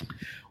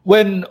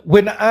when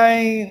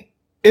I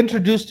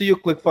introduced to you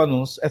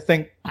ClickFunnels, I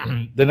think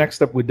the next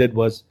step we did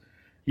was,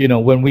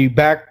 when we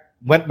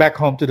went back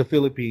home to the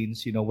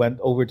Philippines, went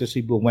over to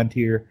Cebu, went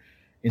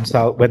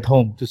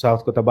home to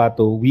South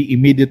Cotabato. We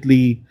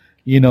immediately,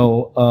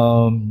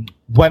 went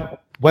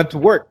to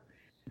work.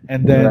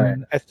 And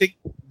then I think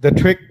the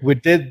trick we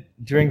did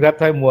during that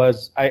time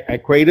was I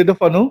created a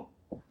funnel,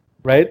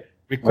 right?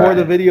 Record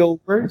the video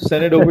over,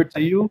 send it over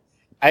to you.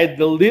 I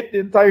delete the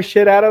entire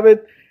shit out of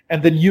it,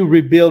 and then you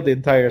rebuild the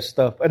entire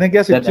stuff. And I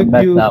guess it took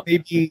you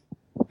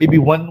maybe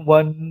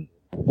one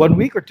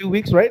week or 2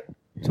 weeks, right,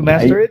 to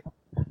master it.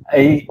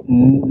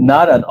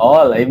 Not at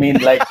all. I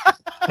mean, like,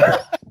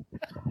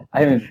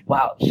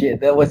 wow,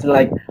 shit. That was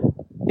like,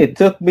 it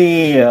took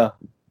me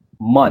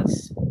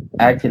months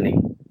actually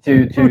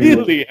to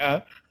really,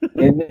 huh?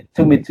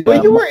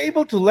 But you were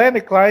able to land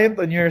a client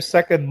on your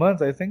second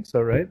month, I think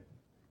so, right?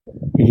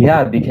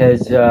 Yeah,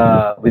 because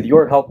with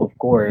your help, of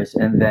course,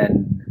 and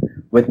then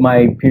with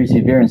my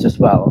perseverance as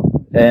well.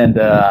 And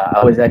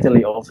I was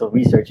actually also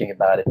researching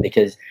about it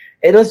because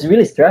it was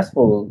really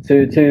stressful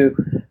to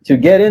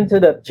get into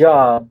that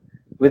job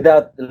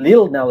without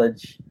little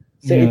knowledge.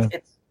 So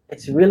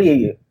it's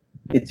really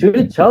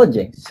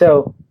challenging.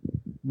 So,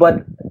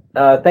 but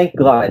thank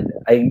God,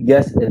 I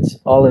guess it's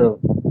all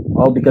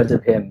because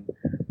of him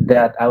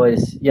that I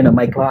was,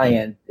 my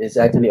client is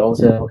actually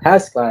also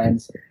has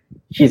clients.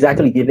 She's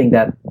actually giving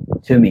that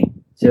to me.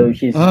 So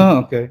she's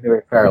okay. The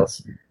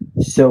referrals.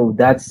 So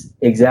that's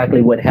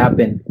exactly what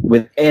happened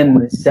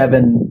within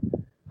 7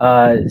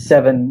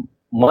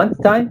 months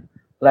time.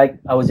 Like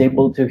I was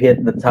able to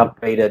hit the top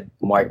rated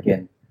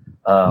market.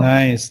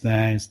 Nice.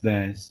 Right.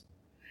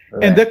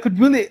 And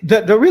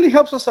that really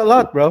helps us a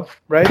lot, bro.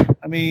 Right?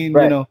 I mean,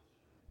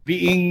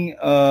 being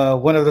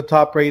one of the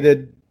top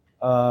rated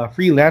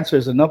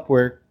freelancers in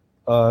Upwork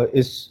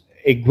is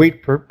a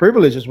great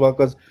privilege as well,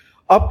 because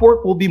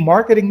Upwork will be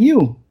marketing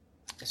you.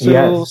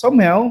 So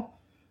somehow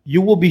you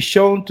will be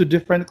shown to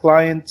different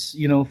clients,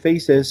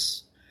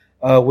 faces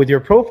with your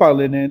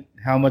profile in it,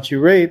 how much you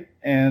rate,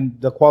 and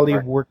the quality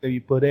of work that you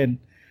put in.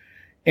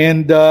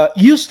 And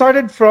you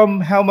started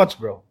from how much,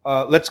 bro?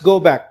 Let's go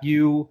back.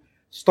 You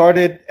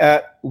started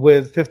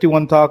with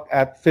 51 Talk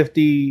at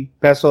 50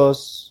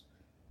 pesos,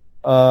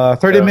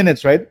 30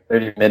 minutes, right?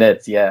 30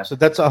 minutes, yeah. So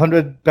that's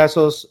 100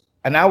 pesos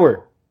an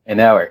hour. An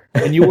hour.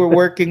 And you were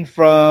working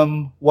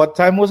from what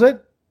time was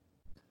it?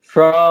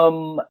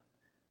 From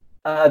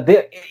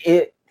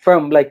it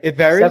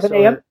varies, 7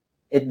 a.m.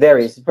 It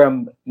varies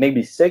from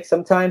maybe 6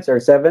 sometimes or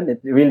 7. It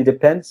really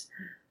depends.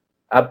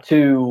 Up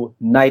to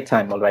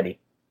nighttime already.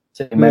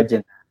 So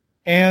imagine.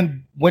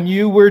 And when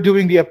you were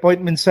doing the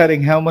appointment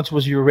setting, how much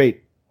was your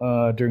rate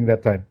during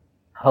that time?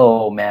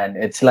 Oh man,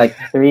 it's like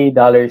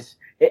 $3.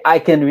 I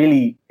can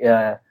really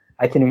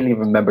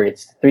remember.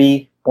 It's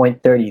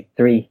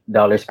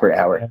 $3.33 per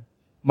hour.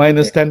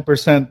 Minus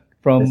 10%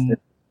 from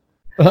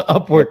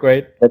Upwork,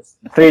 right? That's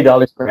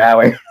 $3 per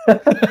hour.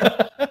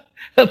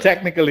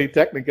 Technically,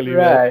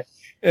 right.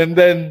 And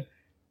then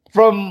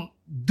from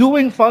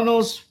doing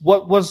funnels,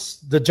 what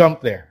was the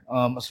jump there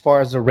as far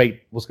as the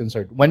rate was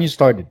concerned when you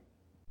started?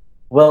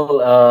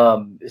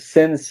 Well,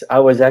 since I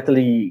was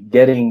actually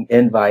getting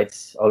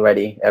invites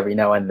already every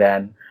now and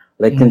then,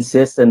 like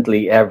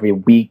consistently every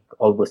week,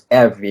 almost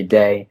every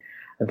day,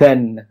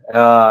 then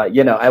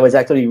I was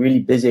actually really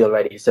busy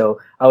already. So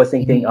I was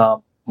thinking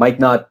might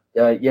not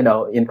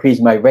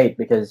increase my rate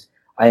because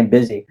I'm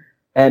busy.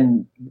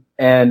 And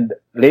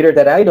later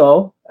that I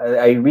know,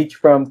 I reached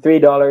from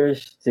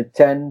 $3 to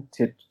 10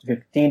 to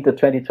 15 to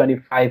 20,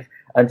 25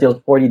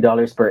 until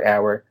 $40 per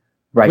hour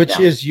Which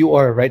is you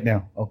are right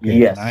now. Okay,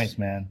 yes. Nice,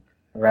 man.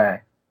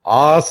 Right.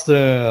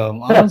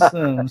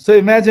 Awesome. So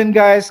imagine,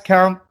 guys,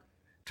 try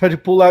to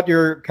pull out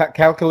your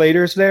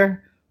calculators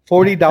there.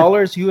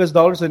 $40 US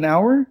dollars an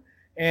hour,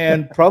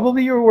 and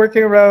probably you're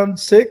working around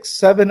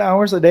 6-7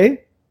 hours a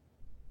day.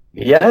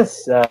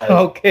 Yes.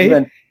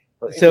 Okay.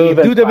 So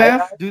do the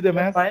math. Do the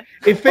math.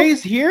 A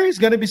face here is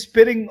gonna be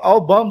spitting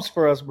all bums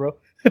for us, bro.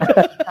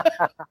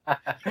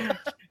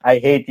 I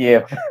hate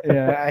you.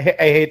 Yeah,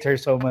 I hate her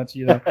so much,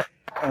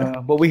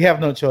 but we have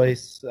no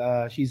choice.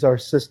 She's our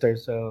sister,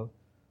 so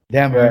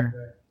damn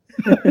her.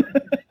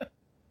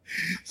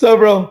 So,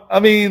 bro, I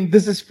mean,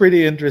 this is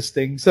pretty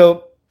interesting.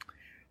 So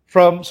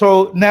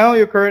now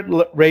your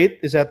current rate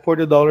is at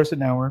 $40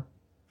 an hour.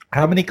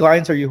 How many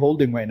clients are you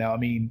holding right now? I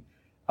mean,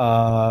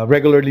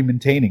 regularly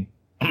maintaining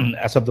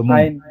as of the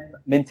moment. I'm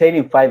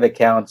maintaining 5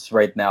 accounts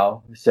right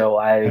now. So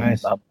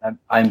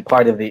I'm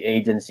part of the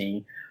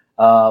agency.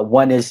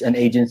 One is an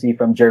agency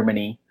from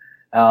Germany.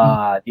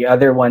 The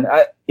other one,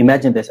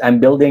 imagine this. I'm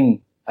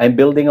building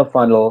a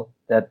funnel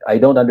that I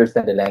don't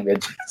understand the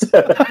language.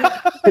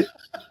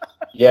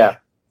 Yeah,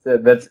 so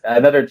that's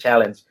another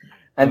challenge.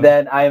 And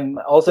then I'm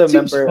also a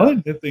member.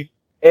 Fun, I think.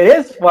 It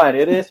is fun.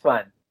 It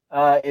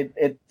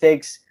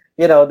takes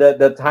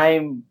the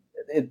time.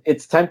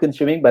 It's time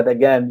consuming, but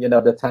again,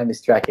 the time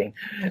is tracking,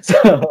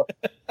 so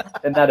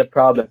it's not a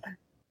problem.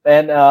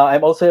 And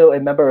I'm also a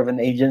member of an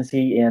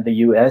agency in the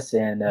U.S.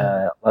 and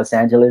Los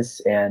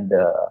Angeles, and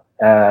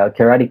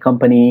karate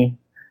company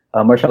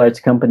martial arts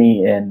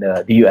company in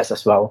the US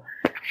as well.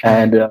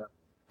 And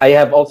I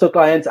have also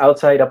clients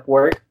outside of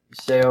work,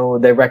 so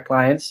direct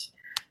clients.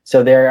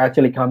 So they're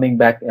actually coming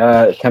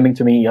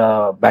to me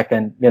back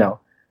and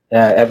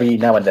every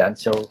now and then.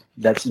 So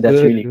that's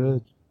Good, really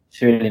good.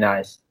 it's really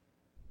nice.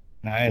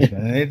 Nice,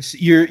 man. It's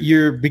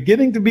you're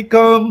beginning to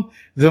become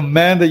the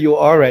man that you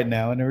are right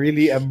now, and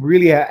I'm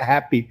really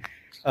happy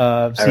seeing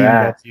right.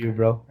 that to you,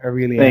 bro. I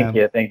really am.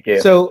 Thank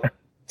you. So,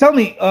 tell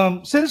me,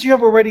 since you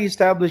have already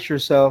established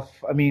yourself,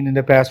 I mean, in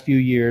the past few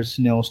years,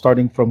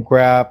 starting from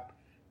crap,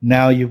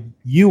 now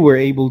you were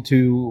able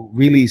to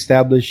really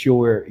establish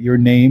your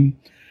name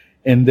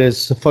in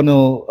this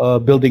funnel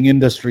building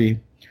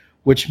industry,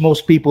 which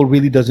most people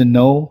really doesn't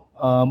know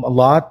a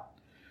lot.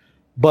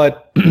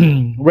 But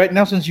right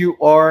now, since you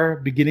are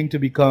beginning to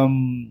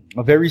become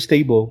very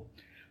stable,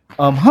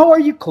 how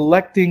are you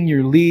collecting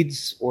your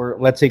leads, or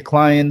let's say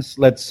clients?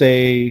 Let's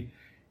say,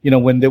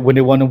 when they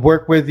want to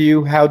work with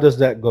you, how does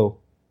that go?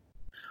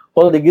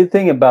 Well, the good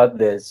thing about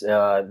this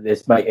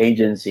is my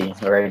agency,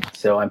 right?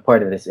 So I'm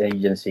part of this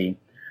agency.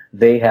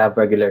 They have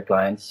regular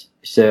clients,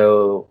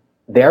 so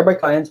they are my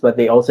clients, but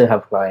they also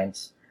have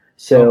clients.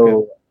 So.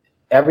 Okay.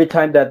 Every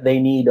time that they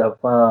need a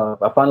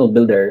funnel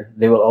builder,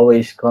 they will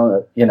always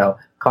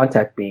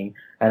contact me,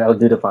 and I'll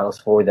do the funnels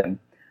for them.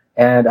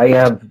 And I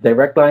have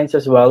direct clients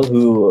as well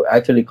who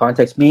actually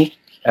contacts me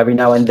every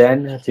now and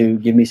then to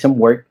give me some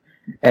work.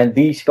 And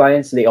these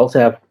clients, they also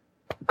have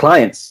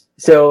clients.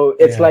 So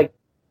it's like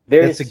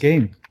there's a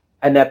game,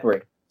 a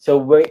network.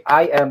 So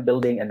I am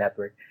building a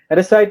network.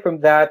 And aside from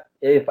that,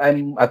 if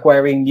I'm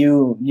acquiring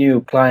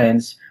new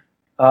clients,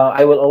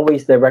 I will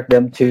always direct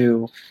them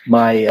to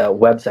my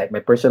website, my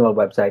personal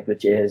website,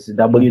 which is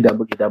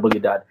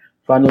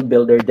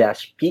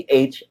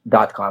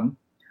www.funnelbuilder-ph.com.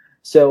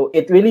 So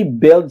it really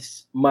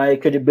builds my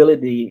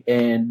credibility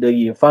in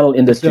the funnel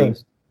industry.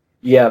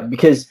 Yeah,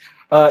 because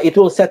it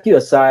will set you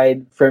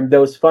aside from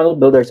those funnel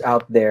builders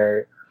out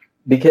there.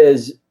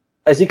 Because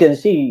as you can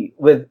see,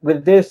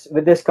 with this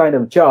kind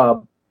of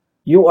job,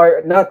 you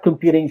are not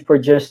competing for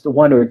just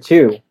one or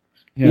two.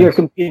 Yes. You're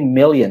competing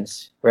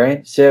millions,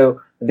 right?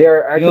 So there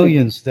are actually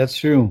millions. That's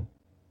true.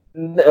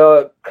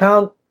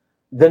 Count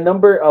the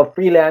number of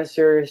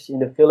freelancers in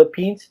the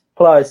Philippines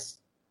plus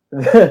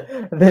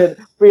the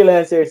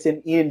freelancers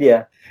in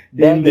India,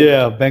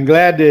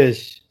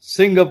 Bangladesh,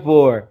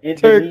 Singapore,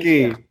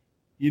 Turkey,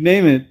 you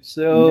name it.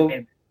 So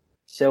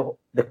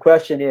the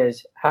question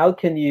is, how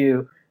can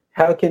you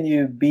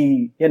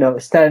be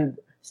stand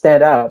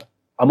out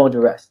among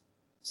the rest?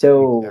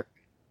 So. Exactly.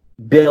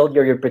 Build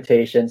your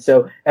reputation.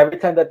 So every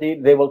time that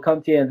they will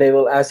come to you and they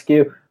will ask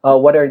you,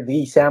 what are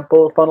the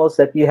sample funnels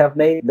that you have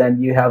made, then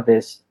you have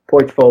this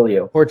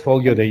portfolio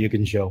that you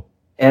can show.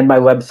 And my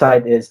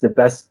website is the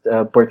best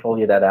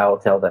portfolio that I'll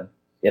tell them.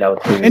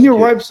 And your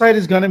website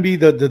is going to be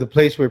the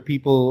place where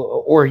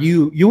people, or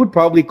you would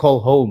probably call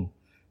home,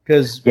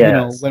 because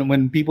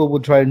when people will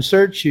try and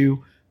search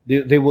you,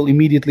 they will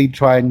immediately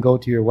try and go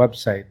to your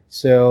website.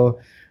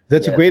 So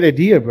that's a great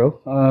idea, bro.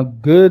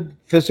 Good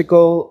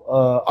physical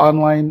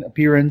online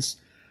appearance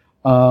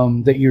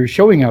that you're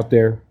showing out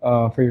there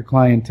for your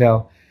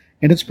clientele.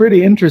 And it's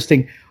pretty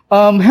interesting.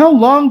 How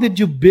long did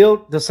you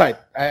build the site?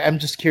 I'm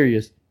just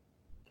curious.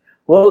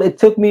 Well, it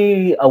took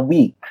me a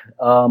week.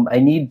 I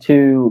need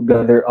to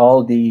gather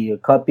all the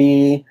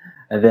copy,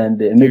 and then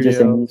the images.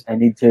 I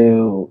need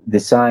to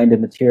design the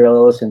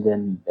materials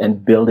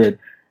and build it.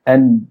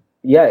 And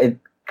it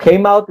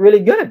came out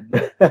really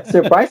good.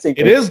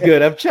 Surprisingly. It is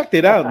good. I've checked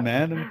it out,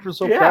 man. I'm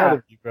so proud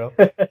of you, bro.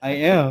 I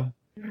am.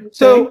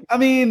 So, I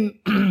mean,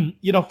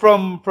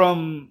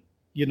 from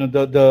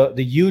the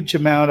huge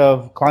amount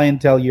of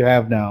clientele you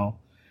have now,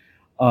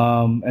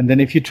 and then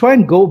if you try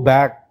and go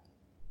back,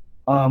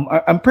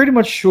 I'm pretty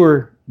much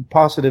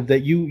positive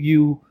that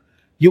you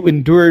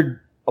endured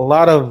a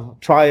lot of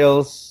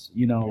trials,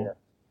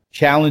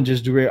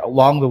 challenges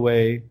along the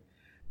way,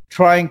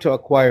 trying to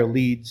acquire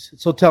leads.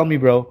 So tell me,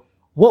 bro,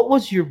 what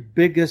was your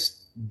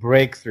biggest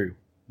breakthrough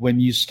when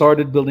you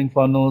started building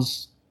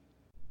funnels?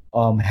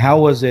 How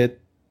was it?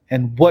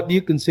 And what do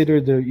you consider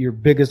your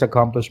biggest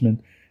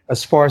accomplishment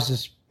as far as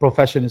this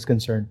profession is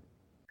concerned?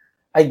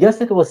 I guess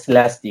it was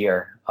last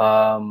year.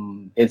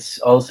 It's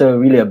also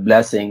really a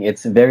blessing.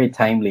 It's very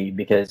timely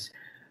because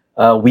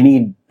we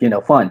need,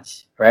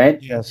 funds,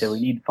 right? Yes. So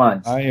we need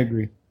funds. I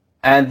agree.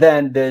 And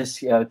then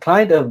this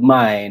client of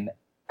mine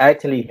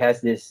actually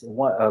has this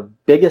one of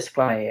biggest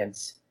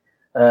clients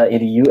in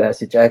the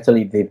US. It's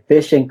actually the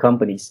fishing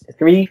companies,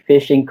 3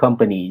 fishing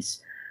companies.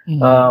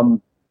 Mm-hmm.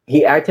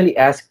 He actually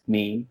asked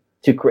me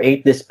to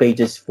create these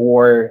pages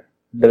for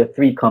the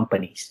 3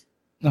 companies.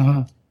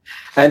 Uh-huh.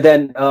 And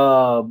then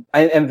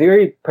I am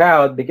very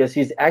proud because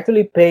he's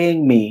actually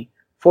paying me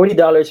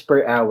 $40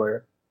 per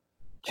hour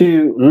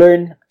to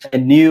learn a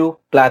new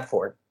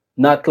platform,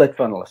 not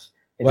ClickFunnels.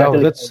 Wow,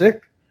 that's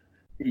sick.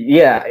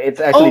 Yeah,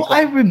 it's actually.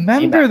 I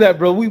remember that,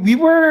 bro. We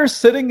were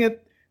sitting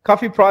at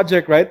Coffee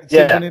Project, right?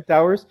 Yeah. Symphony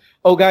Towers.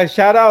 Oh, guys,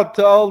 shout out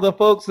to all the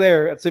folks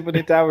there at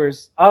Symphony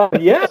Towers.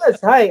 Yes.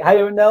 Hi,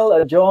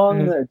 Ronel,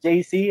 John,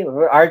 JC,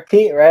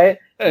 Arky, right?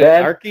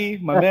 Ben.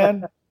 Arky, my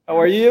man. How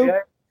are you?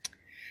 Yeah.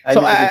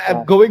 So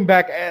I'm going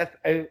back.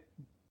 I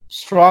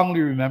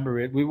strongly remember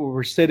it. We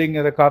were sitting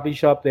at a coffee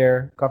shop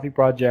there, Coffee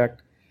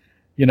Project,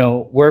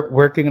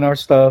 working on our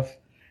stuff.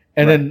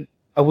 And then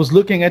I was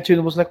looking at you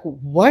and was like,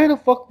 why the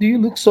fuck do you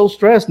look so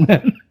stressed,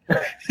 man?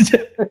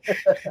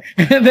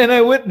 And then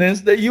I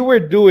witnessed that you were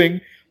doing,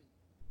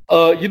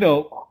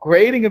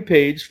 creating a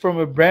page from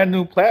a brand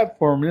new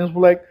platform. And I was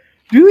like,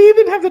 do you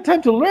even have the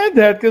time to learn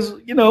that? Because,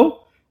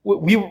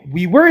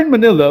 we were in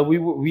Manila.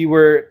 We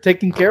were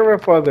taking care of our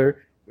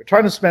father. We're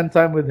trying to spend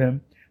time with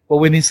him. But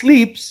when he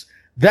sleeps,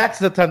 that's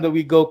the time that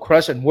we go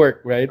crush and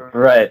work, right?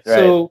 Right.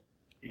 So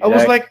I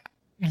was like,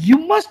 you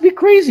must be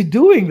crazy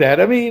doing that.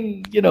 I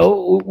mean,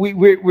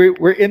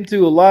 we're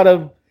into a lot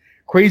of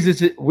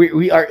crazy.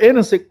 We are in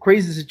a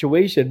crazy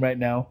situation right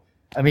now.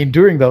 I mean,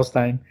 during those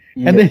times,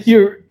 and then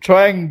you're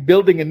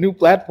building a new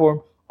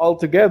platform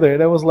altogether.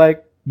 And I was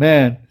like,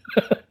 man,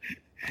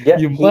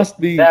 you must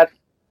be.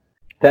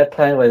 That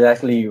time I was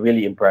actually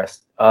really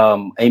impressed.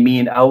 I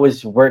mean, I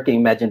was working.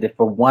 Imagine that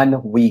for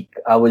 1 week,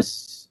 I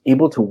was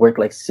able to work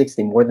like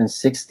more than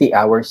 60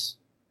 hours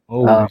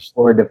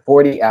for the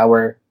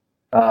 40-hour.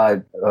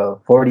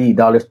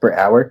 $40 per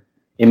hour.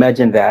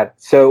 Imagine that.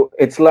 So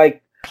it's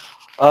like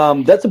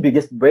that's the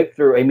biggest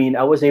breakthrough. I mean,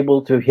 I was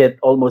able to hit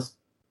almost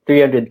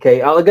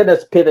 300K. I'm gonna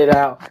spit it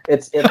out.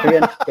 It's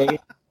 300K,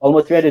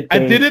 almost 300K. I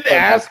didn't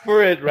ask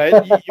for it, right?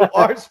 You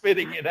are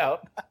spitting it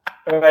out.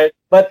 Right.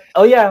 But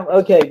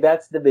okay,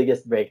 that's the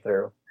biggest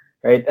breakthrough,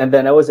 right? And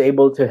then I was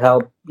able to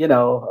help.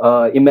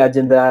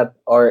 Imagine that,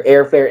 our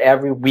airfare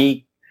every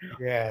week.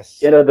 Yes.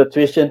 The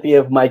tuition fee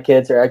of my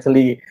kids are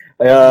actually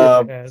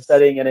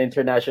studying in an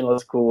international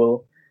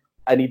school.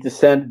 I need to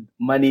send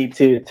money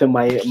to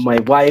my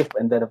wife,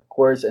 and then of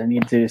course I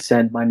need to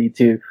send money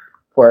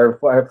for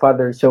our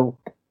father. So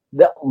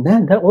that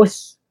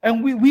was.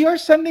 And we are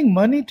sending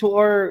money to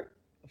our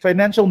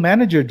financial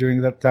manager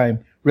during that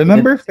time.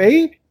 Remember,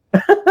 Faye?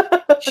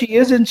 She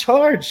is in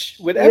charge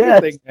with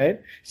everything,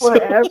 right?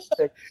 For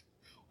everything.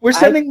 We're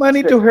sending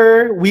money to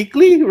her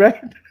weekly,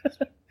 right?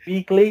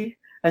 Weekly,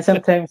 and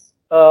sometimes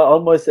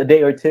almost a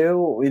day or two.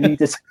 We need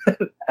to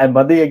send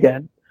money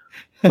again.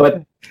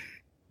 But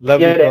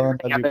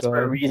everything happens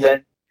for a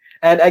reason.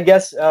 And I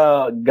guess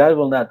God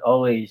will not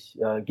always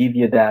give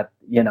you that,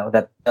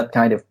 that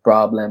kind of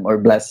problem or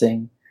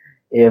blessing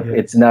if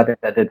it's not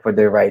intended for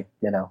the right,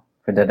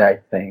 for the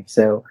right thing.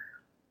 So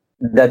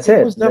that's it.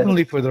 It was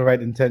definitely for the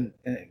right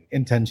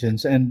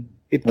intentions, and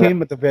it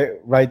came at the very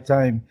right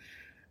time.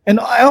 And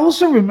I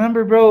also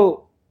remember,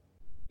 bro,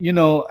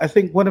 I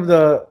think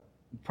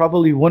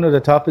probably one of the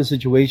toughest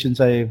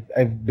situations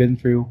I've been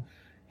through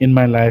in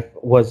my life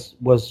was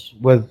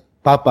with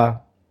Papa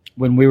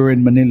when we were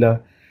in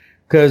Manila,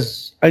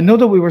 because I know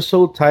that we were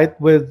so tight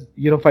with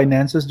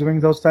finances during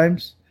those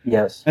times.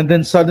 Yes. And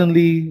then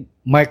suddenly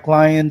my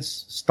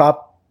clients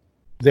stopped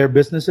their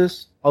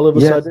businesses all of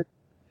a sudden.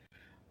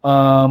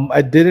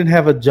 I didn't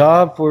have a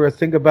job for I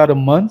think about a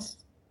month.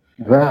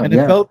 Wow, and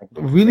it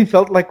really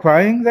felt like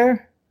crying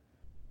there.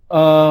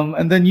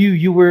 And then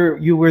you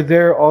were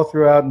there all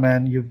throughout,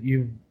 man.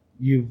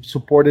 You've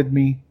supported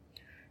me,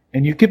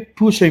 and you keep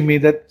pushing me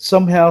that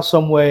somehow,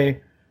 some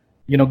way,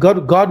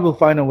 God will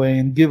find a way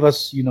and give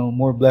us,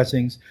 more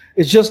blessings.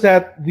 It's just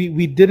that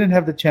we didn't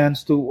have the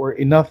chance to, or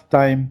enough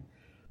time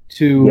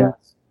to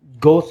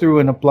go through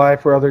and apply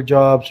for other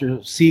jobs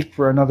or seek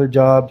for another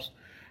jobs.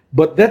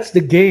 But that's the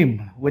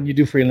game when you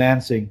do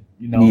freelancing,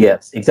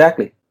 Yes,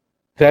 exactly.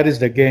 That is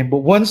the game. But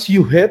once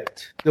you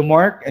hit the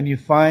mark and you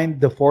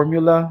find the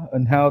formula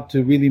on how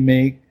to really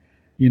make,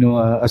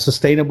 a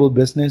sustainable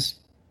business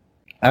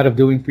out of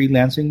doing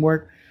freelancing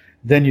work,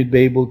 then you'd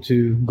be able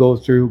to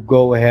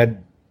go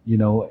ahead,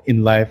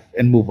 in life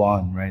and move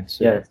on, right?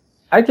 So, yes.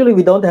 Actually,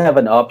 we don't have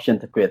an option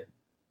to quit.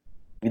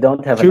 We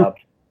don't have an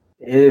option,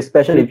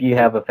 especially if you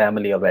have a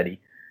family already.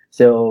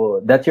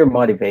 So that's your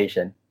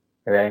motivation,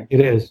 right? It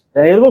is.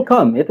 And it will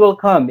come. It will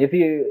come if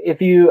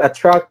you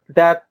attract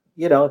that,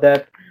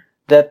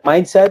 that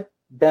mindset.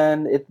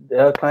 Then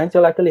clients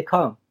will actually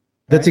come.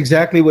 That's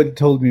exactly what he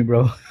told me,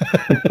 bro.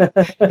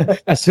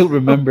 I still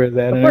remember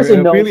that. And I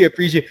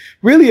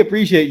really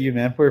appreciate you,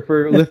 man,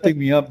 for lifting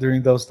me up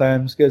during those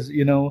times. Because,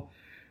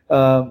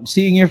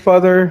 seeing your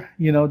father,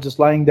 just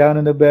lying down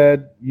in the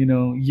bed,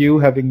 you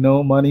having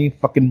no money,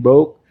 fucking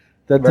broke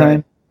that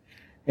time.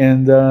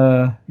 And,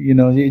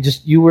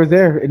 you were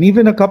there. And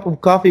even a cup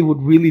of coffee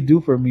would really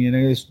do for me. And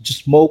I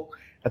just smoke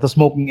at the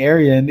smoking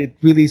area. And it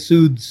really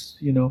soothes,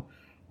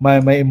 my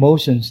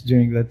emotions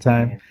during that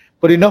time.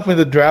 But enough with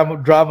the drama,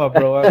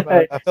 bro.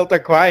 I felt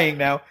like crying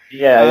now.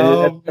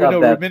 Yeah,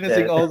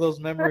 reminiscing all those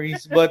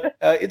memories. But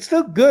it's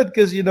still good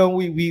because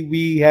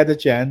we had a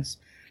chance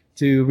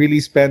to really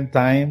spend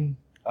time,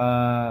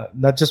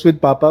 not just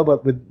with Papa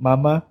but with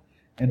Mama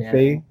and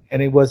Faye,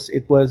 and it was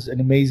an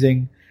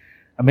amazing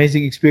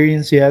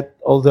experience. Yet,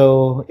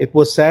 although it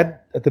was sad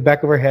at the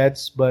back of our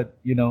heads, but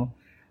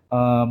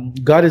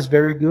God is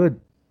very good.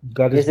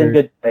 God He's is in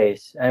very good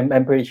place.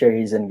 I'm pretty sure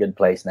he's in good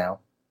place now.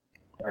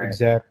 All right.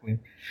 exactly.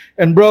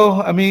 And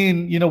bro, I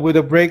mean, with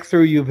a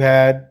breakthrough you've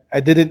had, I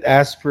didn't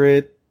ask for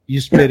it. You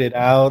spit it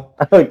out.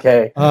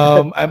 Okay.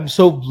 I'm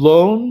so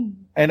blown,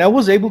 and I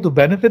was able to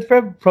benefit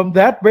from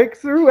that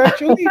breakthrough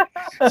actually.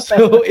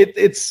 So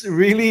it's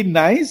really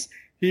nice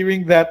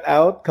hearing that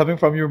out coming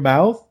from your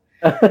mouth.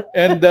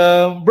 And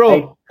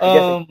bro,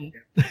 I guess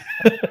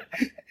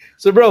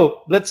so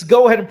bro, let's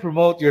go ahead and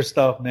promote your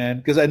stuff, man,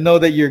 because I know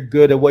that you're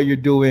good at what you're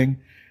doing.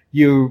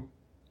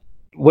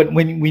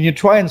 When you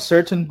try and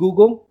search on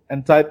Google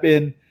and type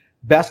in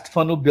best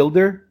funnel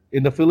builder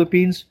in the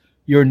Philippines,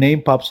 your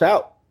name pops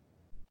out.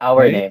 Our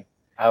right?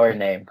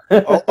 name.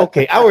 Oh,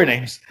 okay, our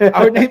names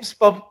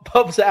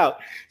pops out.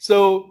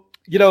 So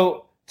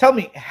tell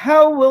me,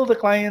 how will the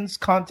clients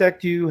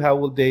contact you? How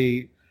will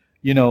they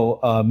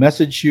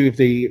message you if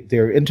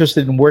they're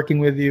interested in working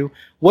with you?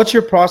 What's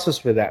your process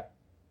for that?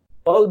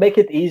 Well, make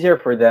it easier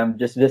for them.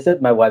 Just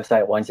visit my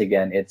website once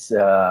again. It's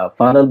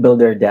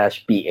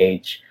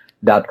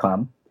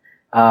funnelbuilder-ph.com.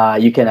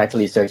 You can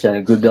actually search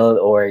on Google,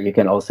 or you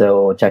can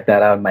also check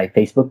that out on my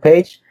Facebook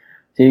page.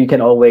 So you can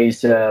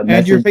always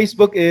and your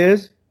Facebook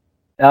is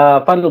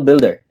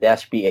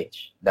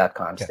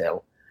funnelbuilder-ph.com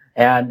still.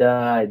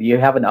 And you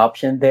have an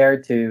option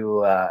there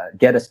to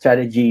get a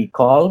strategy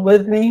call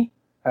with me,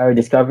 or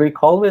discovery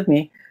call with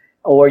me,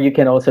 or you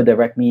can also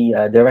direct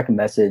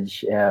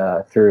message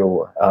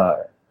through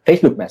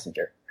Facebook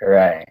Messenger.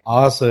 Right.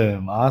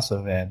 Awesome,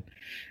 man.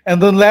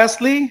 And then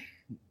lastly,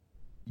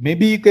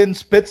 maybe you can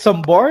spit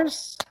some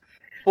bars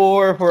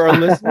for our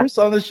listeners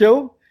on the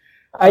show.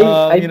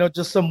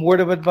 Just some word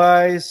of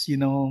advice,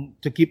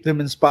 to keep them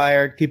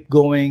inspired, keep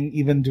going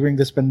even during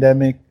this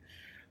pandemic.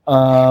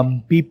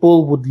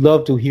 People would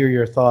love to hear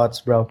your thoughts,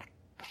 bro.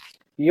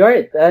 You're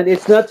right. And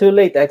it's not too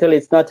late. Actually,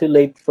 it's not too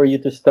late for you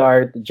to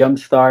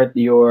jumpstart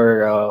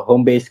your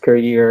home-based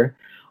career.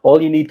 All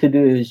you need to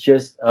do is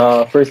just,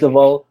 first of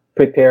all,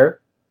 prepare,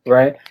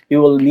 right? You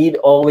will need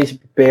always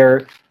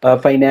prepare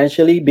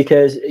financially,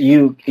 because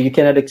you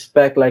cannot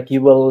expect like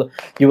you will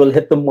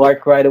hit the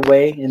mark right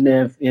away in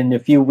a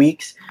few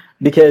weeks.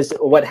 Because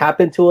what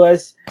happened to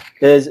us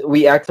is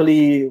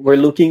we're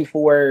looking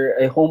for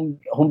a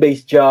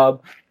home-based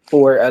job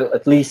for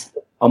at least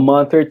a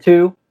month or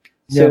two.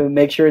 So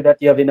make sure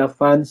that you have enough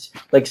funds,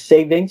 like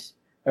savings,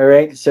 all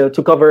right? So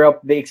to cover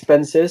up the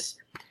expenses.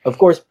 Of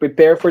course,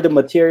 prepare for the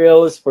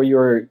materials, for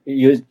your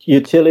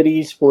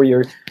utilities, for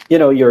your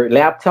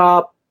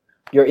laptop,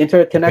 your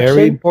internet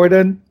connection.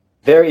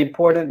 Very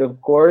important,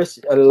 of course,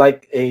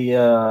 like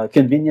a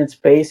convenient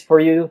space for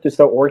you to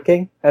start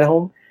working at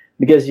home,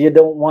 because you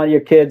don't want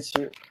your kids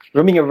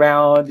roaming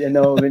around,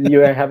 when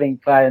you are having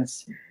client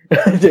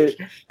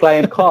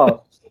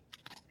call.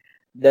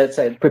 That's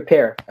it.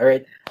 Prepare, all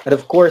right? And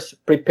of course,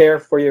 prepare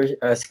for your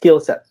skill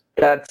set.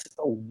 That's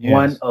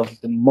one of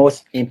the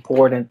most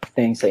important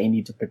things that you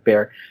need to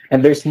prepare.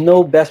 And there's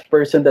no best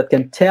person that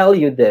can tell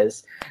you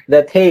this,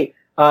 that, hey,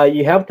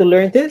 you have to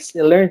learn this,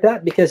 learn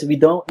that, because we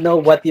don't know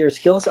what your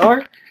skills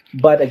are.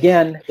 But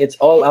again, it's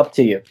all up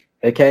to you,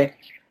 okay?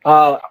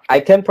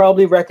 I can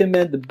probably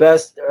recommend the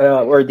best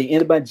or the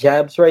in-demand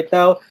jobs right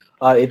now.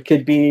 It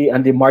could be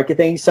on the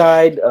marketing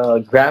side,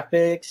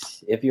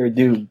 graphics, if you're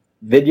doing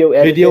video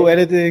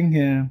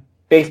editing,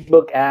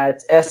 Facebook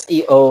ads,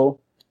 SEO,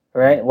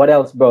 right? What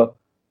else, bro?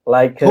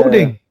 Like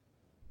coding,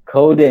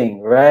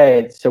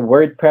 right? So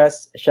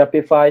WordPress,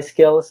 Shopify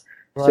skills.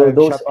 Right, so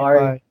those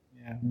are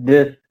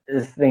the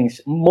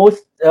things.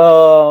 Most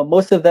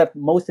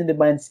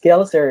in-demand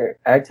skills are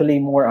actually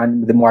more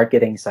on the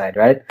marketing side,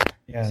 right?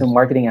 Yes. So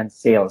marketing and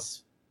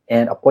sales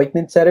and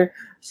appointment setter.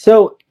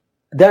 So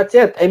that's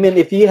it. I mean,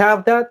 if you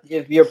have that,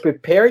 if you're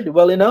prepared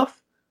well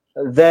enough,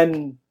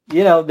 then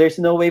there's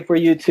no way for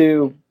you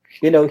to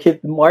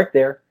hit the mark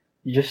there.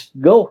 You just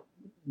go.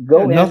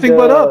 Nothing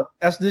but up,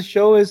 as this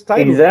show is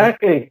titled.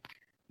 Exactly.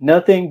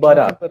 Nothing but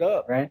up,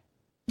 right?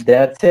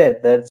 That's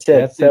it.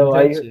 So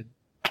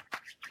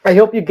I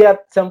hope you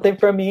get something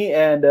from me,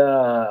 and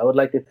I would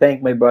like to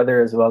thank my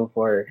brother as well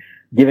for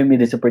giving me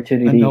this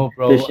opportunity to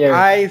share.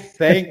 I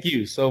thank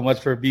you so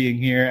much for being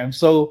here. I'm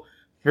so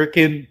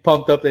freaking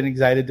pumped up and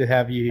excited to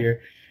have you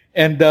here.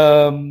 And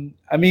I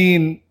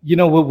mean,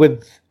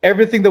 with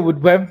everything that we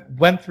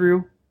went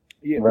through,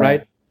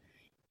 right?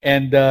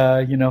 And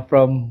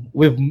from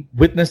we've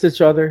witnessed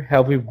each other,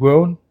 how we've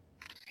grown,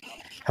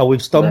 how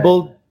we've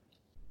stumbled,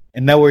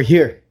 and now we're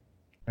here,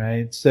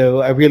 right?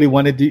 So I really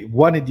wanted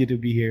you to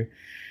be here.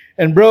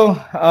 And bro,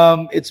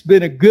 it's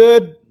been a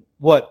good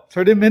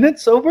 30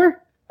 minutes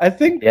over, I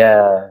think.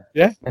 Yeah.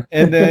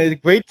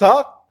 And great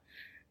talk.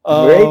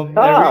 I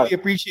really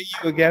appreciate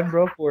you again,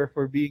 bro,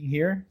 for being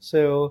here.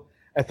 So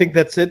I think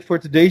that's it for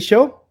today's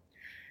show.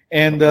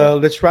 And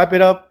let's wrap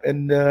it up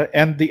and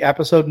end the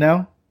episode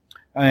now.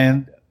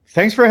 And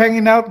thanks for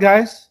hanging out,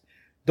 guys.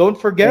 Don't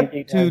forget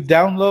to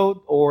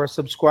download or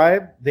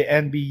subscribe the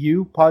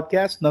NBU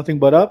podcast, Nothing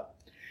But Up.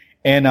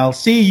 And I'll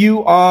see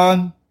you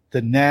on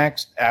the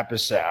next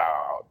episode.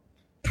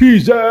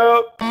 Peace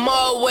out. I'm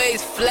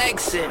always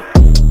flexing.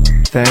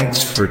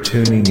 Thanks for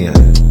tuning in.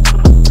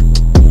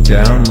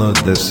 Download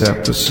this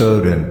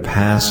episode and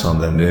pass on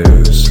the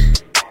news.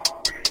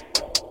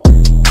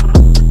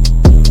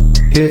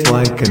 Hit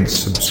like and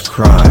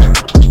subscribe.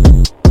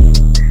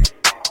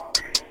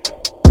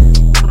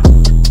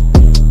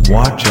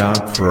 Watch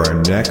out for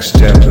our next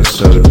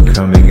episode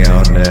coming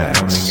out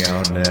next.